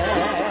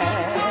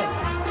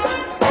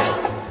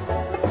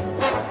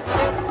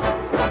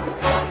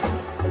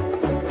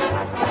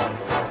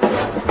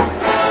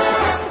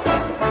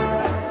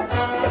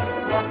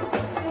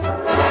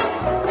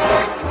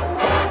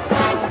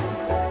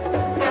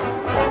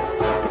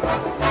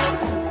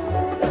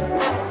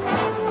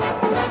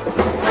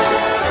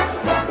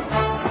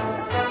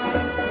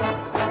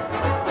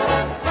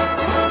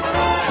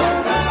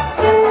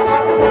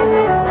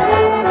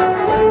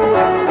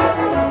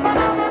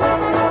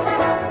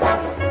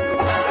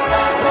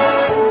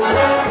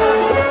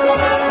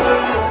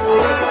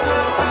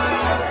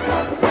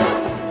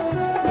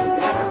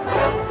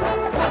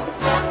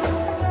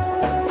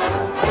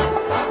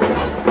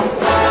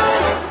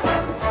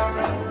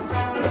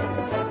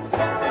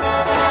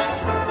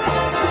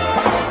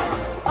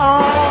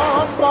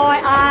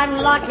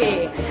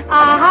 lucky.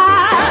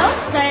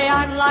 I'll say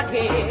I'm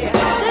lucky.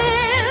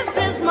 This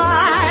is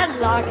my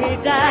lucky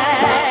day.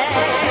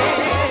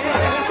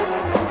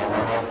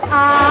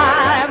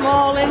 I'm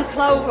all in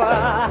clover.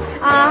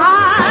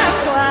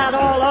 I'm glad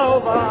all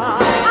over.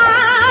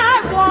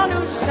 I want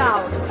to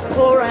shout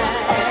hooray.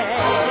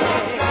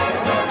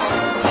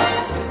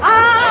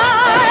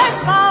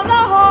 I found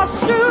a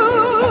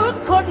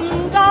horseshoe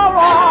couldn't go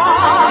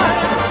wrong.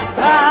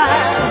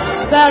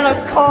 And then of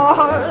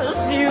course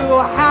you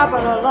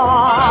happen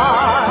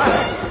along.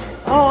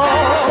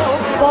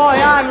 Oh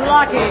boy, I'm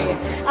lucky.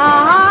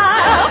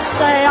 I'll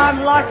say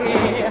I'm lucky.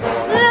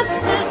 This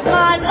is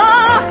my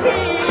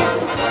lucky.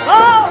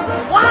 Oh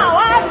wow,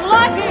 I'm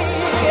lucky.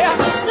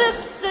 This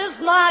is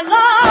my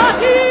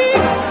lucky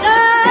day.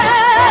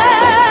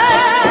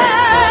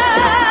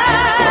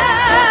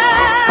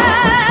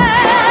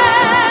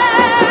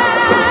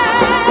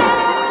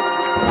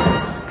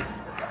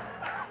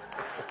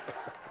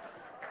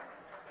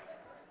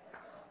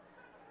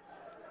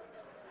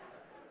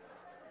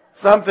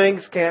 Some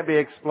things can't be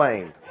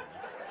explained.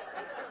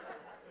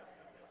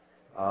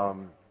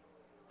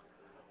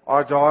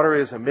 Our daughter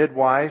is a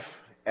midwife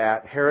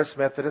at Harris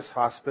Methodist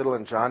Hospital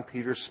and John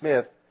Peter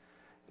Smith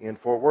in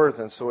Fort Worth,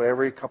 and so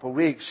every couple of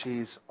weeks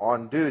she's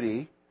on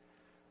duty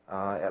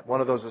at one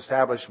of those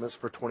establishments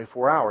for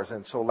 24 hours.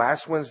 And so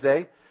last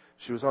Wednesday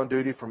she was on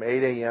duty from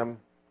 8 a.m.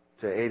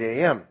 to 8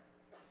 a.m.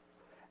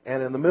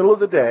 And in the middle of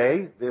the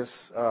day, this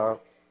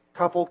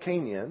couple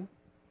came in,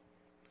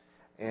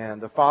 and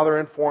the father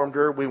informed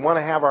her, "We want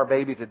to have our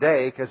baby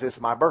today because it's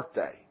my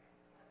birthday."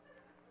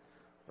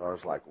 So I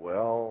was like,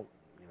 well,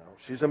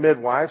 she's a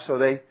midwife,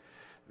 so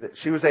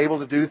she was able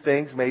to do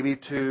things maybe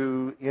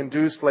to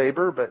induce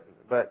labor, but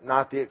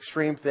not the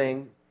extreme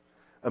thing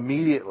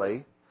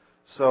immediately.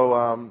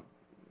 So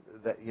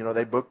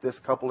they booked this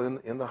couple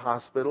in the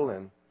hospital,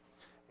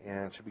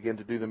 and she began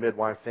to do the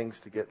midwife things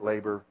to get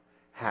labor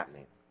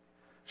happening.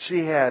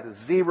 She had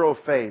zero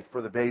faith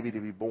for the baby to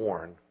be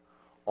born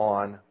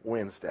on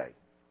Wednesday,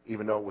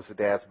 even though it was the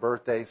dad's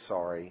birthday.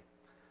 Sorry,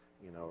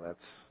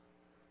 that's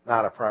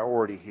not a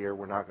priority here.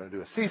 We're not going to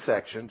do a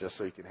C-section just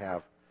so you can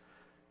have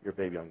your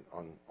baby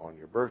on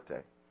your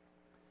birthday.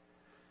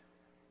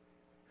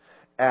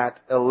 At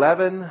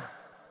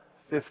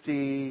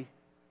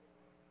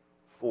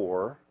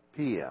 11:54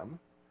 p.m.,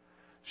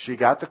 she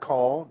got the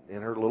call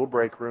in her little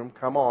break room,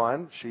 "Come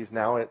on, she's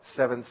now at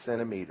 7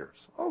 centimeters."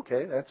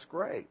 Okay, that's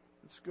great.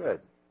 That's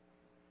good.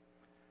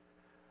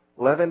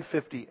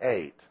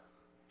 11:58,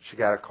 she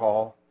got a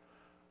call.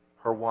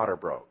 Her water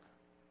broke.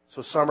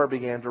 So Summer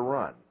began to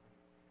run.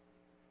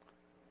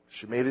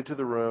 She made it to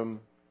the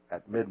room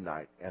at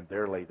midnight, and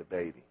there lay the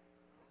baby.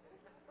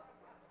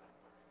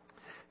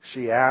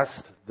 She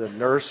asked the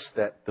nurse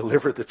that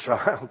delivered the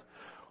child,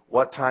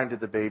 "What time did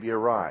the baby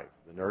arrive?"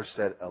 The nurse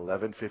said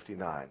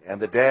 11:59.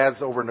 And the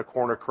dad's over in the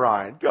corner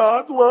crying,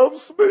 "God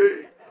loves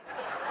me.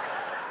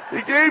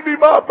 He gave me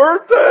my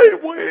birthday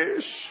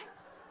wish."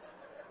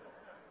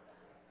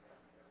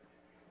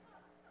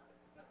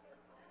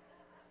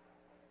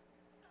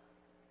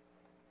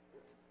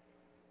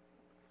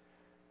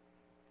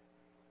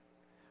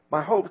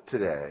 My hope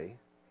today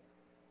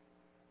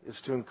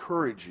is to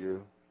encourage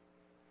you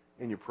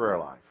in your prayer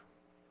life,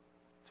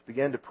 to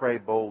begin to pray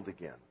bold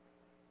again,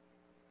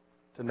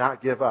 to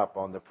not give up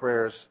on the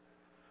prayers.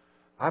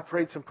 I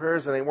prayed some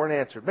prayers and they weren't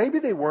answered. Maybe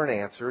they weren't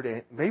answered,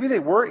 and maybe they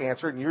were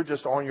answered and you're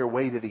just on your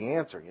way to the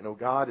answer.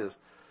 God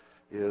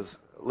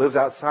lives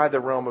outside the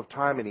realm of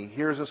time, and He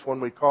hears us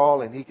when we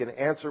call, and He can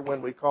answer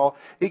when we call.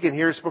 He can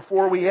hear us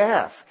before we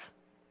ask.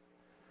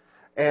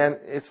 And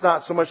it's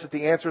not so much that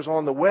the answer's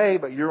on the way,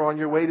 but you're on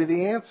your way to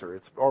the answer.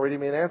 It's already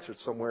been answered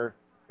somewhere,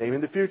 maybe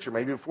in the future,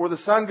 maybe before the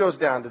sun goes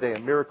down today, a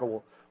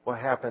miracle will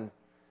happen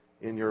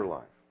in your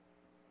life.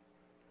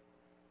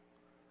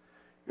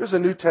 Here's a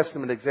New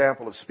Testament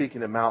example of speaking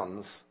to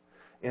mountains.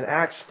 In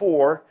Acts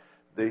 4,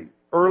 the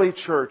early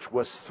church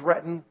was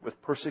threatened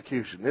with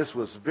persecution. This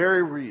was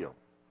very real.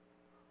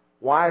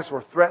 Wives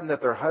were threatened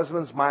that their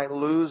husbands might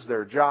lose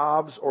their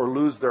jobs or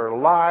lose their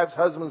lives.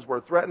 Husbands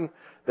were threatened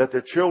that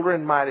their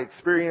children might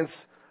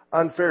experience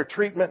unfair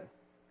treatment.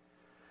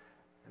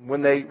 And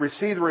when they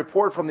received the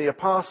report from the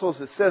apostles,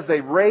 it says they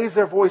raised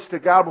their voice to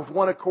God with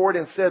one accord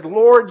and said,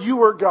 "Lord,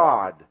 you are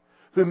God,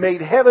 who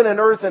made heaven and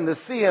earth and the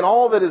sea and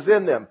all that is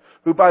in them,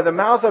 who by the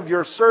mouth of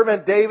your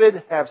servant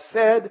David have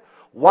said,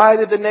 why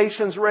did the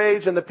nations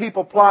rage and the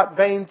people plot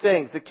vain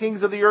things? The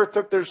kings of the earth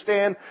took their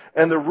stand,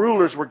 and the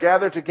rulers were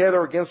gathered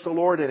together against the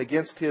Lord and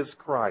against His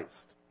Christ.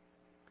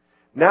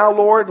 Now,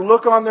 Lord,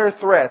 look on their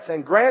threats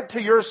and grant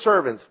to your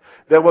servants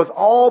that with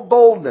all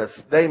boldness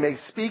they may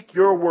speak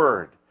your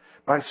word,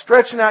 by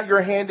stretching out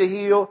your hand to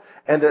heal,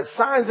 and that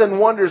signs and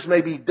wonders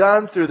may be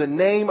done through the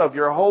name of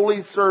your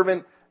holy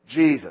servant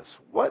Jesus."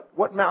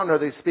 What mountain are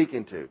they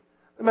speaking to?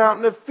 The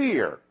mountain of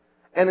fear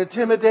and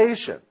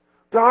intimidation.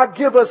 God,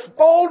 give us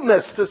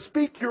boldness to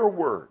speak your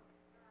word.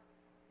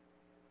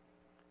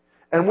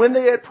 And when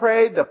they had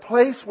prayed, the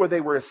place where they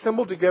were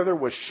assembled together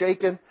was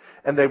shaken,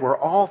 and they were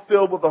all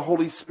filled with the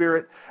Holy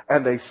Spirit,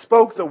 and they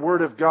spoke the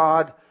word of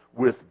God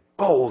with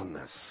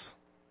boldness.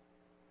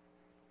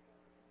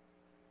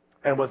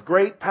 And with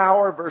great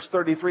power, verse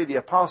 33, the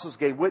apostles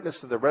gave witness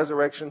to the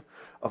resurrection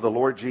of the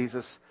Lord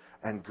Jesus,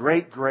 and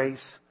great grace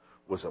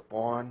was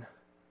upon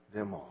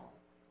them all.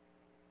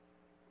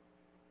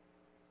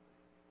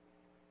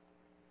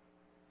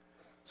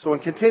 So in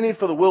continuing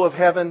for the will of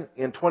heaven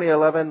in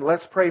 2011,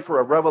 let's pray for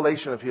a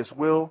revelation of His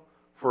will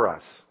for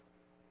us.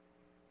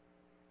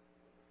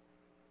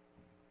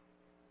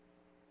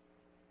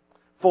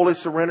 Fully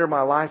surrender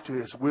my life to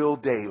His will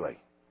daily.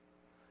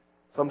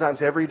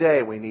 Sometimes every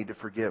day we need to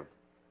forgive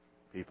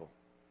people.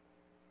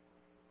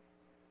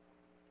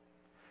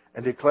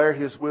 And declare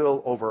His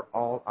will over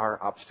all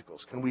our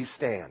obstacles. Can we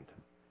stand?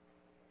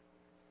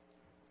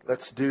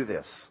 Let's do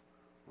this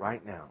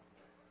right now.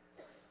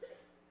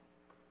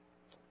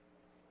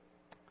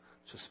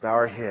 Just bow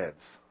our heads.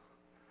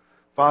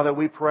 Father,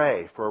 we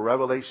pray for a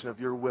revelation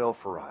of Your will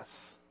for us.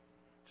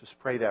 Just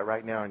pray that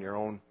right now in your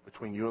own,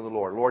 between you and the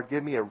Lord. Lord,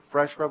 give me a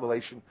fresh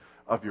revelation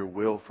of Your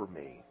will for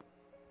me.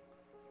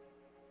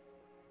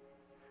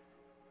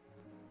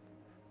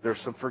 There's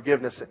some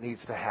forgiveness that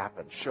needs to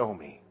happen. Show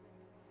me.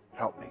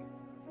 Help me.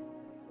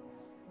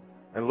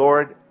 And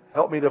Lord,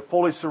 help me to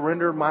fully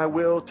surrender my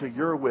will to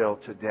Your will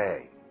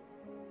today.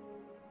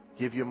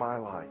 Give You my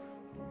life.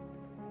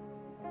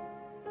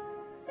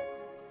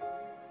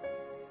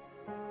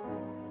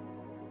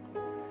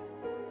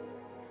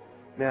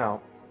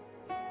 Now,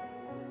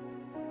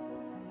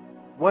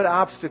 what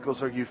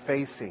obstacles are you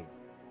facing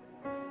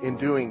in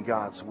doing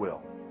God's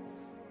will?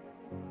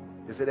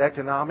 Is it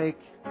economic?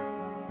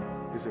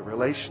 Is it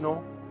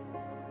relational?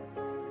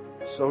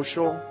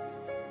 Social?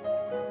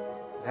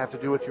 Does it have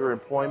to do with your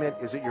employment?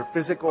 Is it your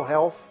physical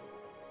health?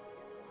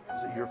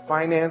 Is it your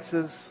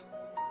finances?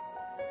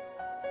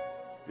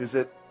 Is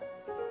it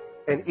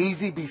an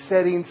easy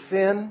besetting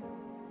sin?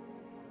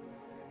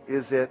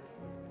 Is it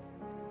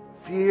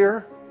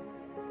fear?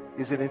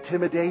 Is it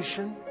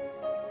intimidation?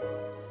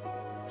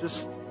 Just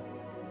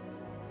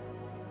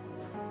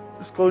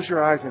close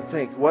your eyes and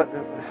think.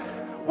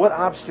 What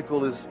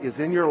obstacle is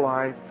in your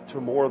life to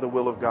more of the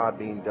will of God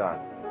being done?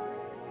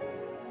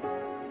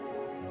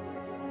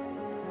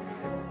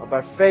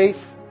 By faith,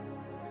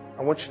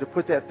 I want you to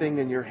put that thing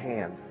in your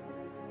hand.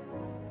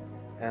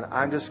 And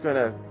I'm just going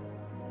to,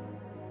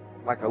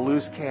 like a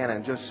loose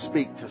cannon, just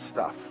speak to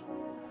stuff.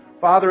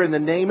 Father, in the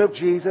name of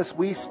Jesus,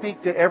 we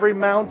speak to every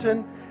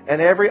mountain and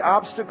every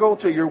obstacle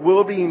to Your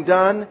will being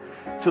done,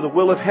 to the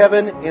will of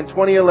heaven in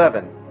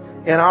 2011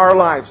 in our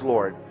lives,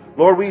 Lord.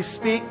 Lord, we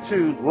speak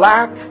to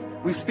lack,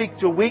 we speak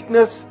to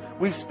weakness,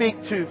 we speak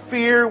to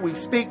fear, we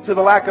speak to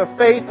the lack of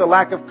faith, the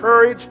lack of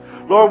courage.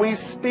 Lord, we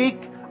speak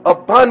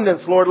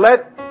abundance, Lord.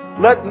 Let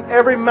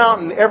every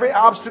mountain, every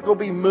obstacle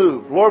be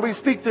moved. Lord, we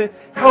speak to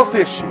health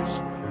issues.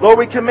 Lord,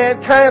 we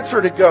command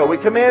cancer to go. We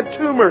command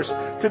tumors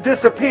to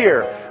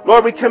disappear.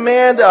 Lord, we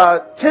command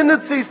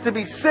tendencies to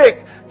be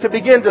sick to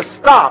begin to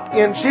stop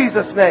in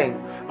Jesus' name.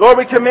 Lord,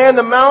 we command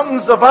the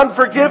mountains of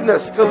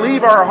unforgiveness to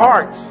leave our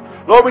hearts.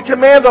 Lord, we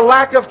command the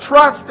lack of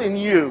trust in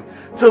You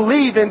to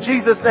leave in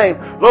Jesus' name.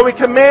 Lord, we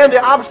command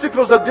the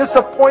obstacles of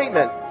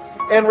disappointment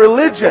and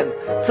religion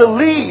to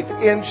leave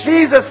in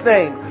Jesus'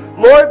 name.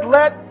 Lord,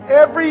 let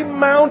every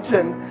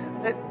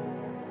mountain that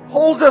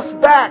holds us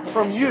back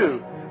from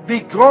You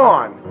be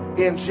gone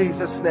in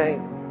Jesus'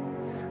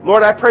 name.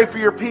 Lord, I pray for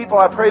Your people.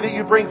 I pray that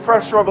You bring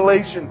fresh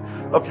revelation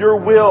of Your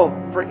will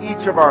for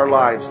each of our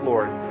lives,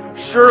 Lord.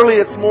 Surely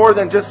it's more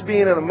than just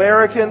being an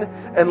American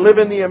and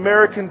living the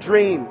American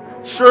dream.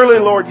 Surely,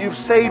 Lord, You've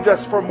saved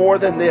us for more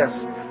than this.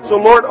 So,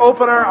 Lord,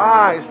 open our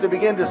eyes to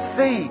begin to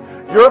see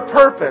Your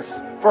purpose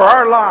for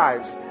our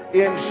lives.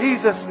 In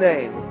Jesus'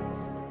 name,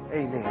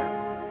 amen.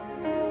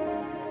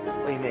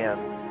 Amen.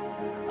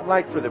 I'd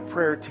like for the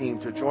prayer team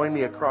to join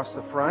me across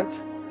the front.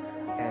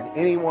 And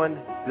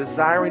anyone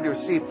desiring to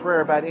receive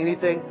prayer about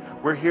anything,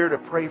 we're here to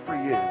pray for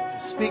you,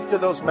 to speak to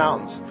those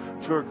mountains,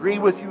 to agree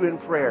with you in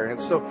prayer. And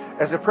so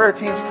as the prayer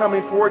team's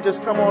coming forward, just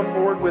come on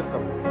forward with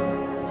them.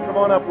 Just come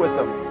on up with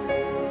them.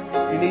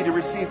 If you need to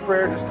receive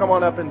prayer, just come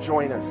on up and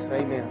join us.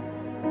 Amen.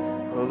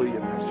 Hallelujah,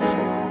 Pastor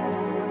Shane.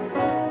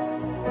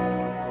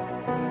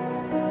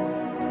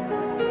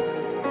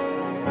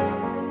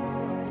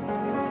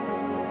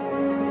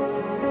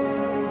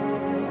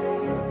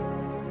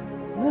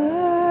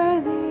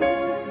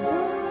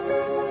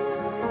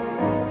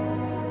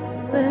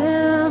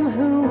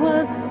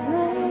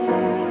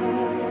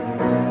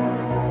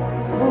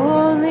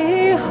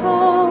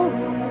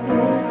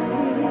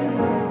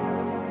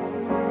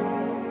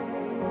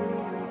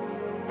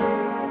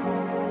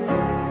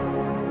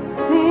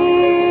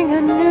 Sing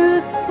a new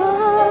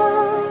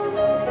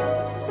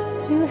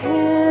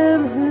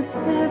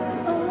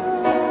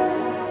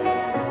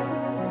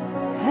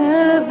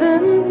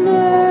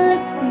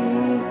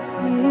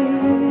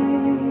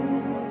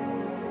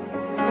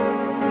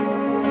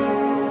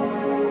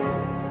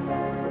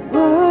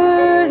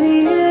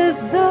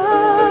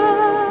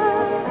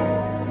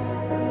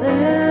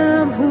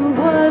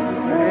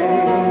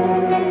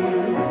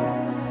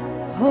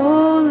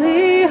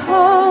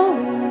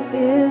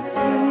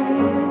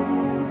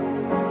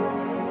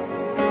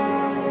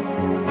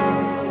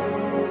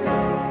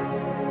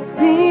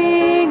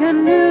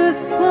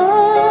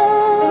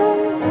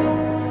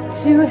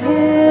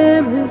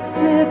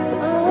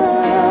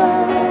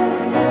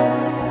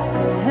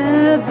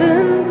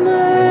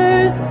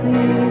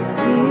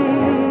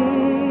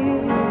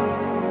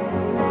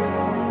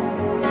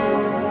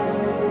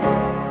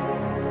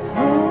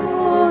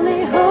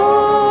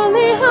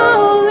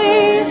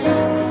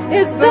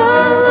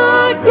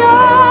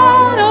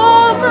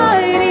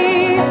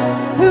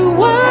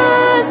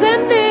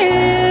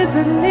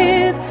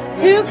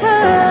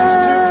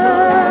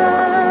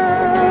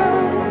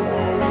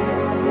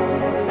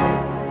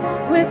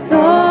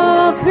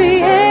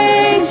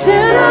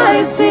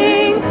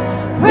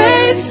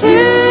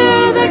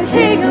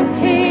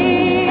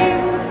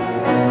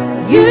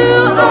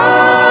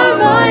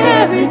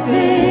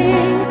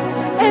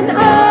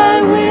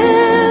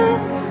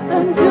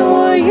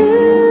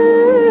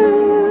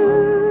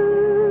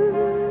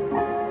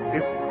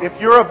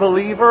a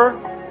believer,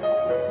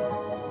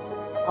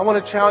 I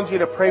want to challenge you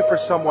to pray for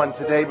someone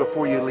today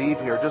before you leave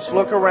here. Just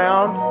look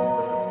around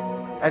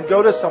and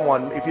go to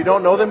someone. If you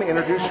don't know them,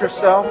 introduce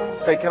yourself.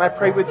 Say, can I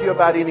pray with you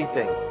about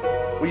anything?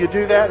 Will you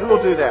do that? Who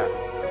will do that?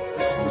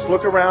 Just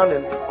look around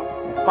and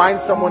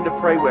find someone to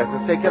pray with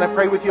and say, can I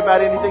pray with you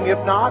about anything?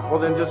 If not, well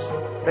then just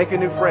make a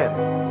new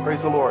friend.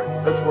 Praise the Lord.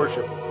 Let's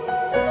worship.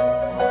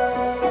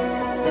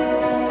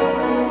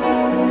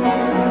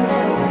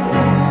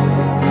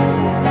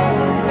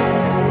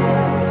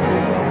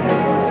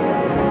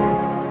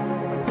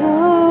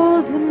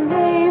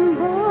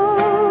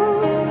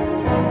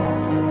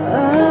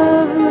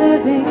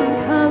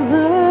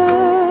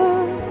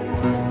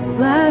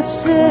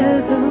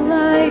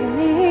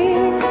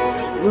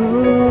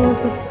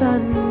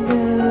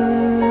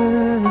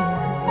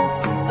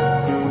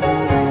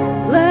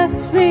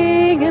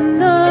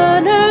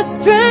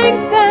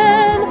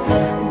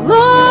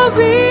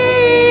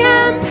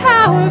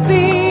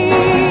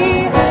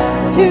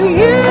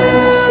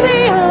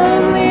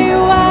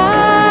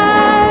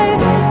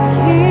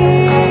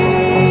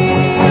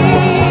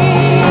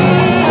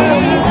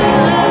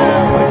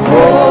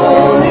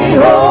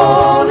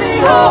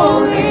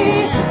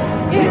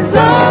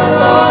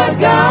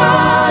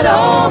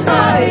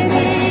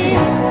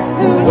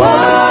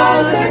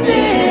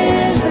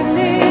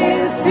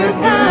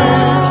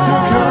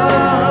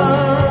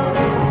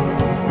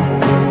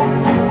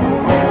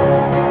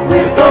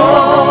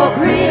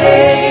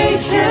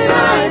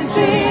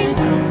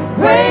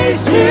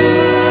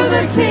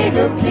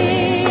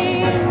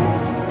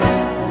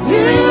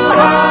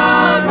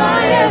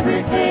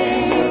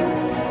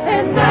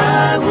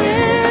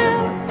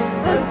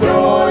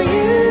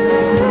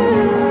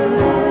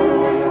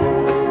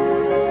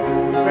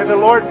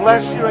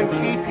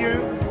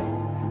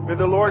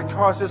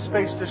 His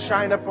face to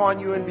shine upon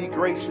you and be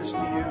gracious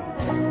to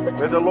you.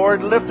 May the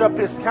Lord lift up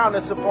His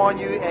countenance upon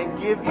you and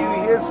give you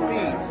His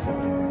peace.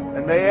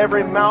 And may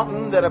every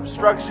mountain that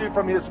obstructs you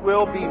from His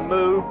will be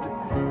moved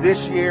this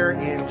year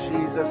in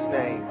Jesus'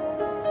 name.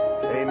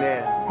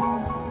 Amen.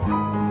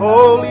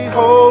 Holy,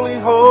 holy,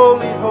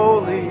 holy,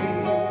 holy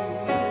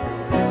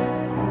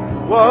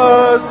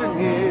was and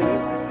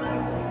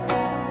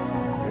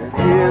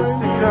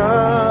is to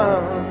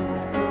come.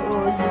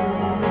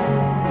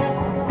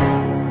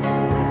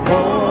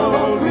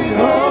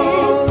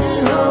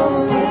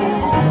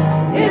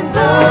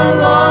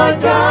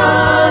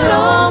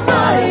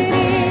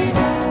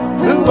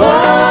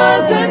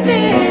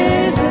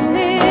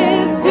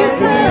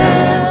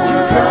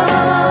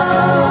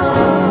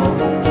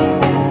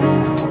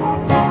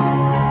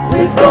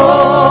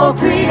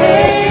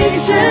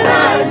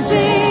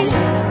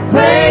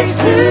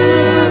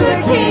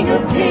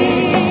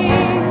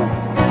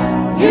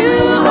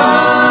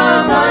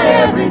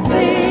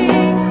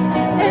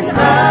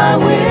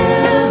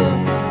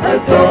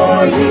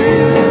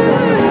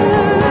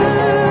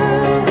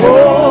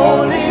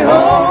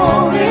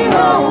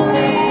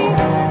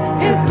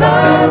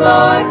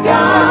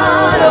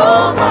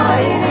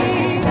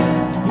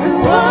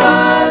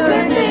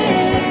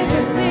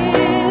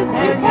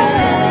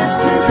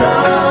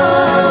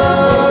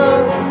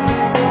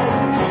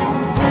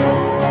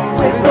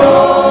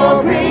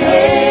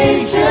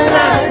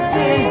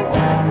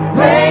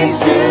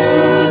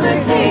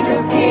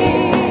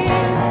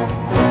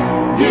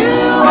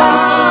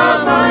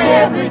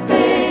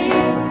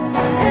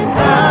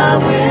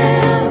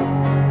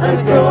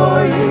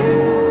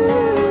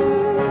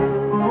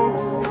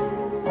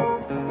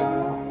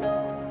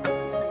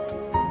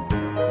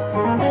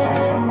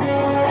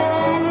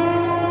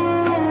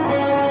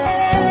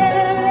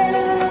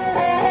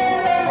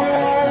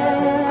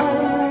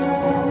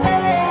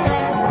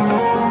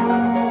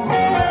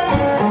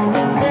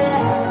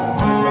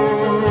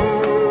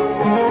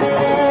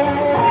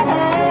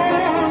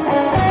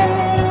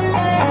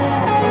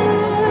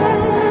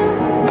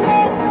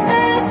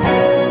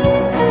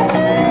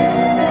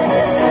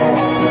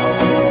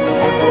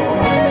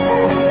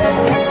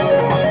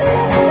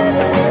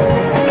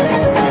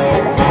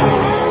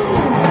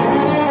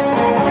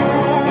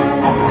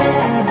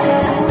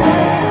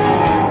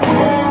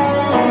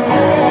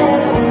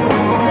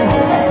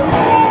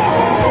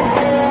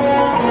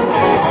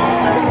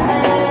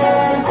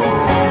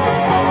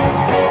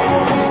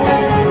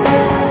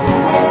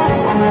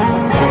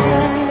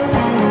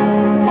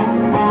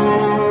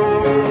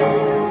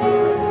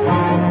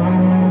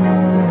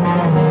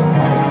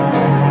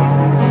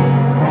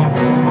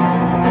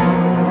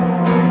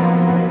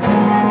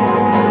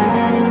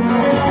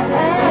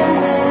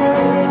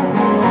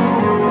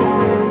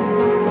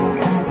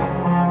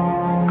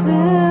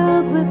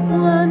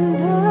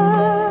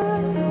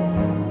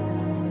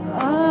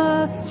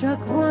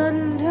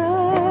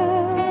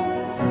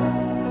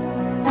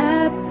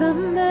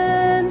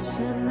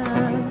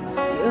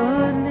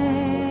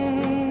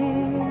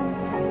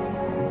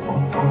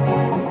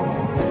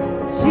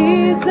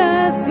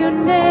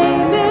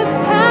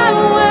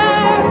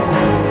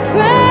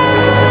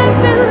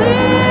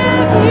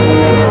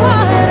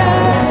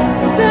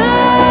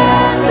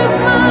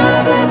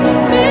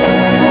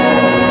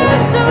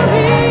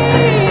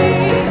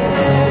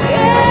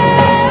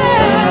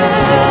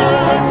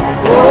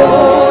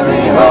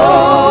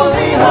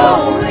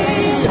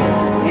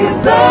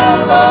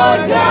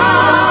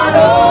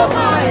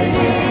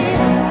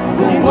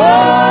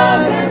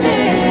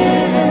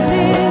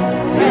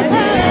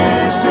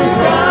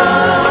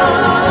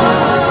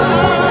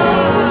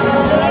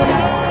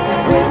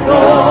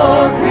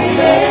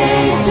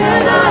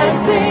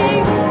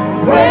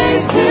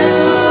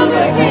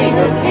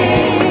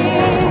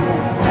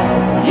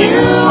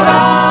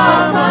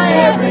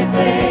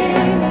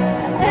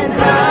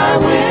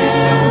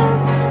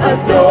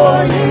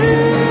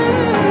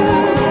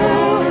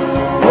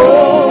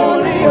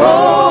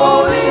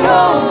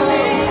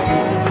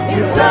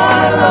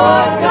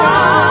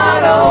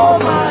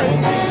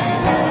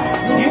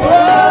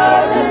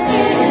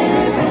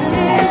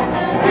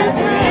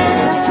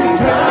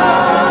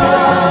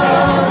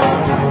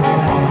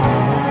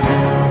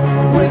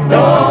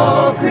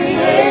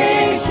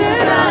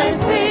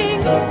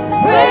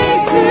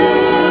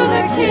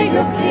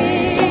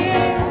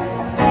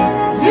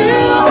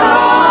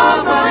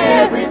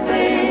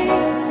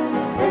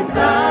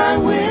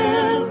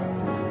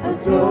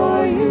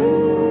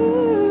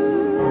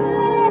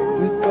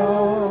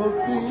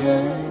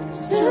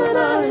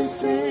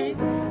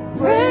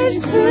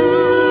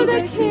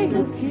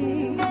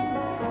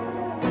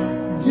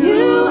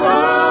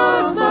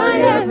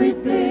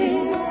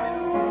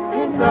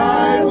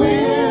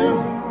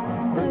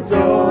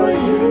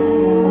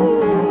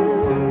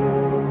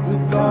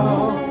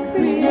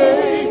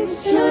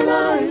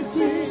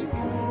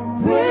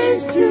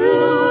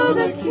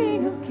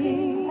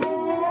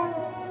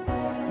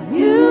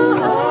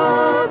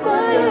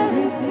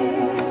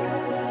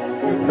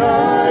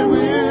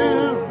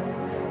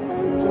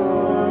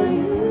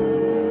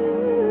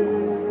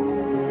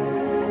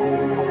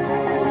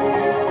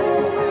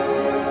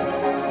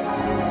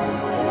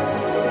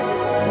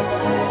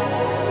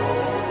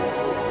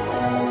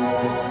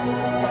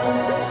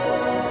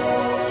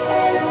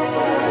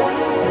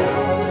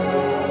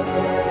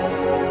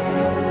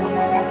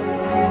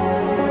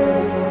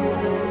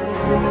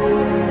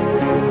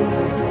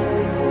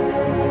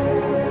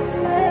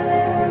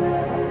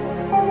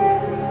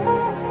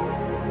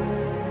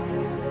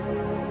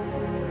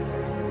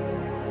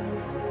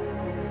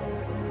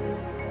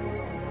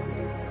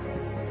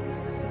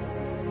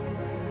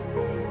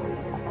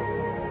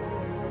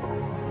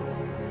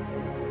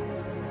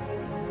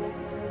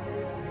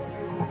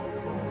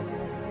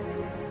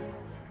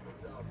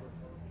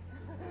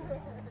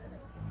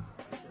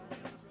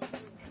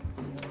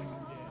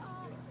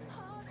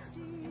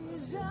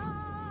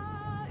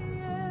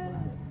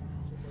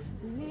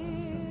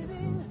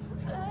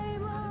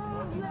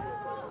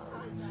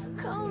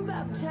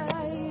 rapture.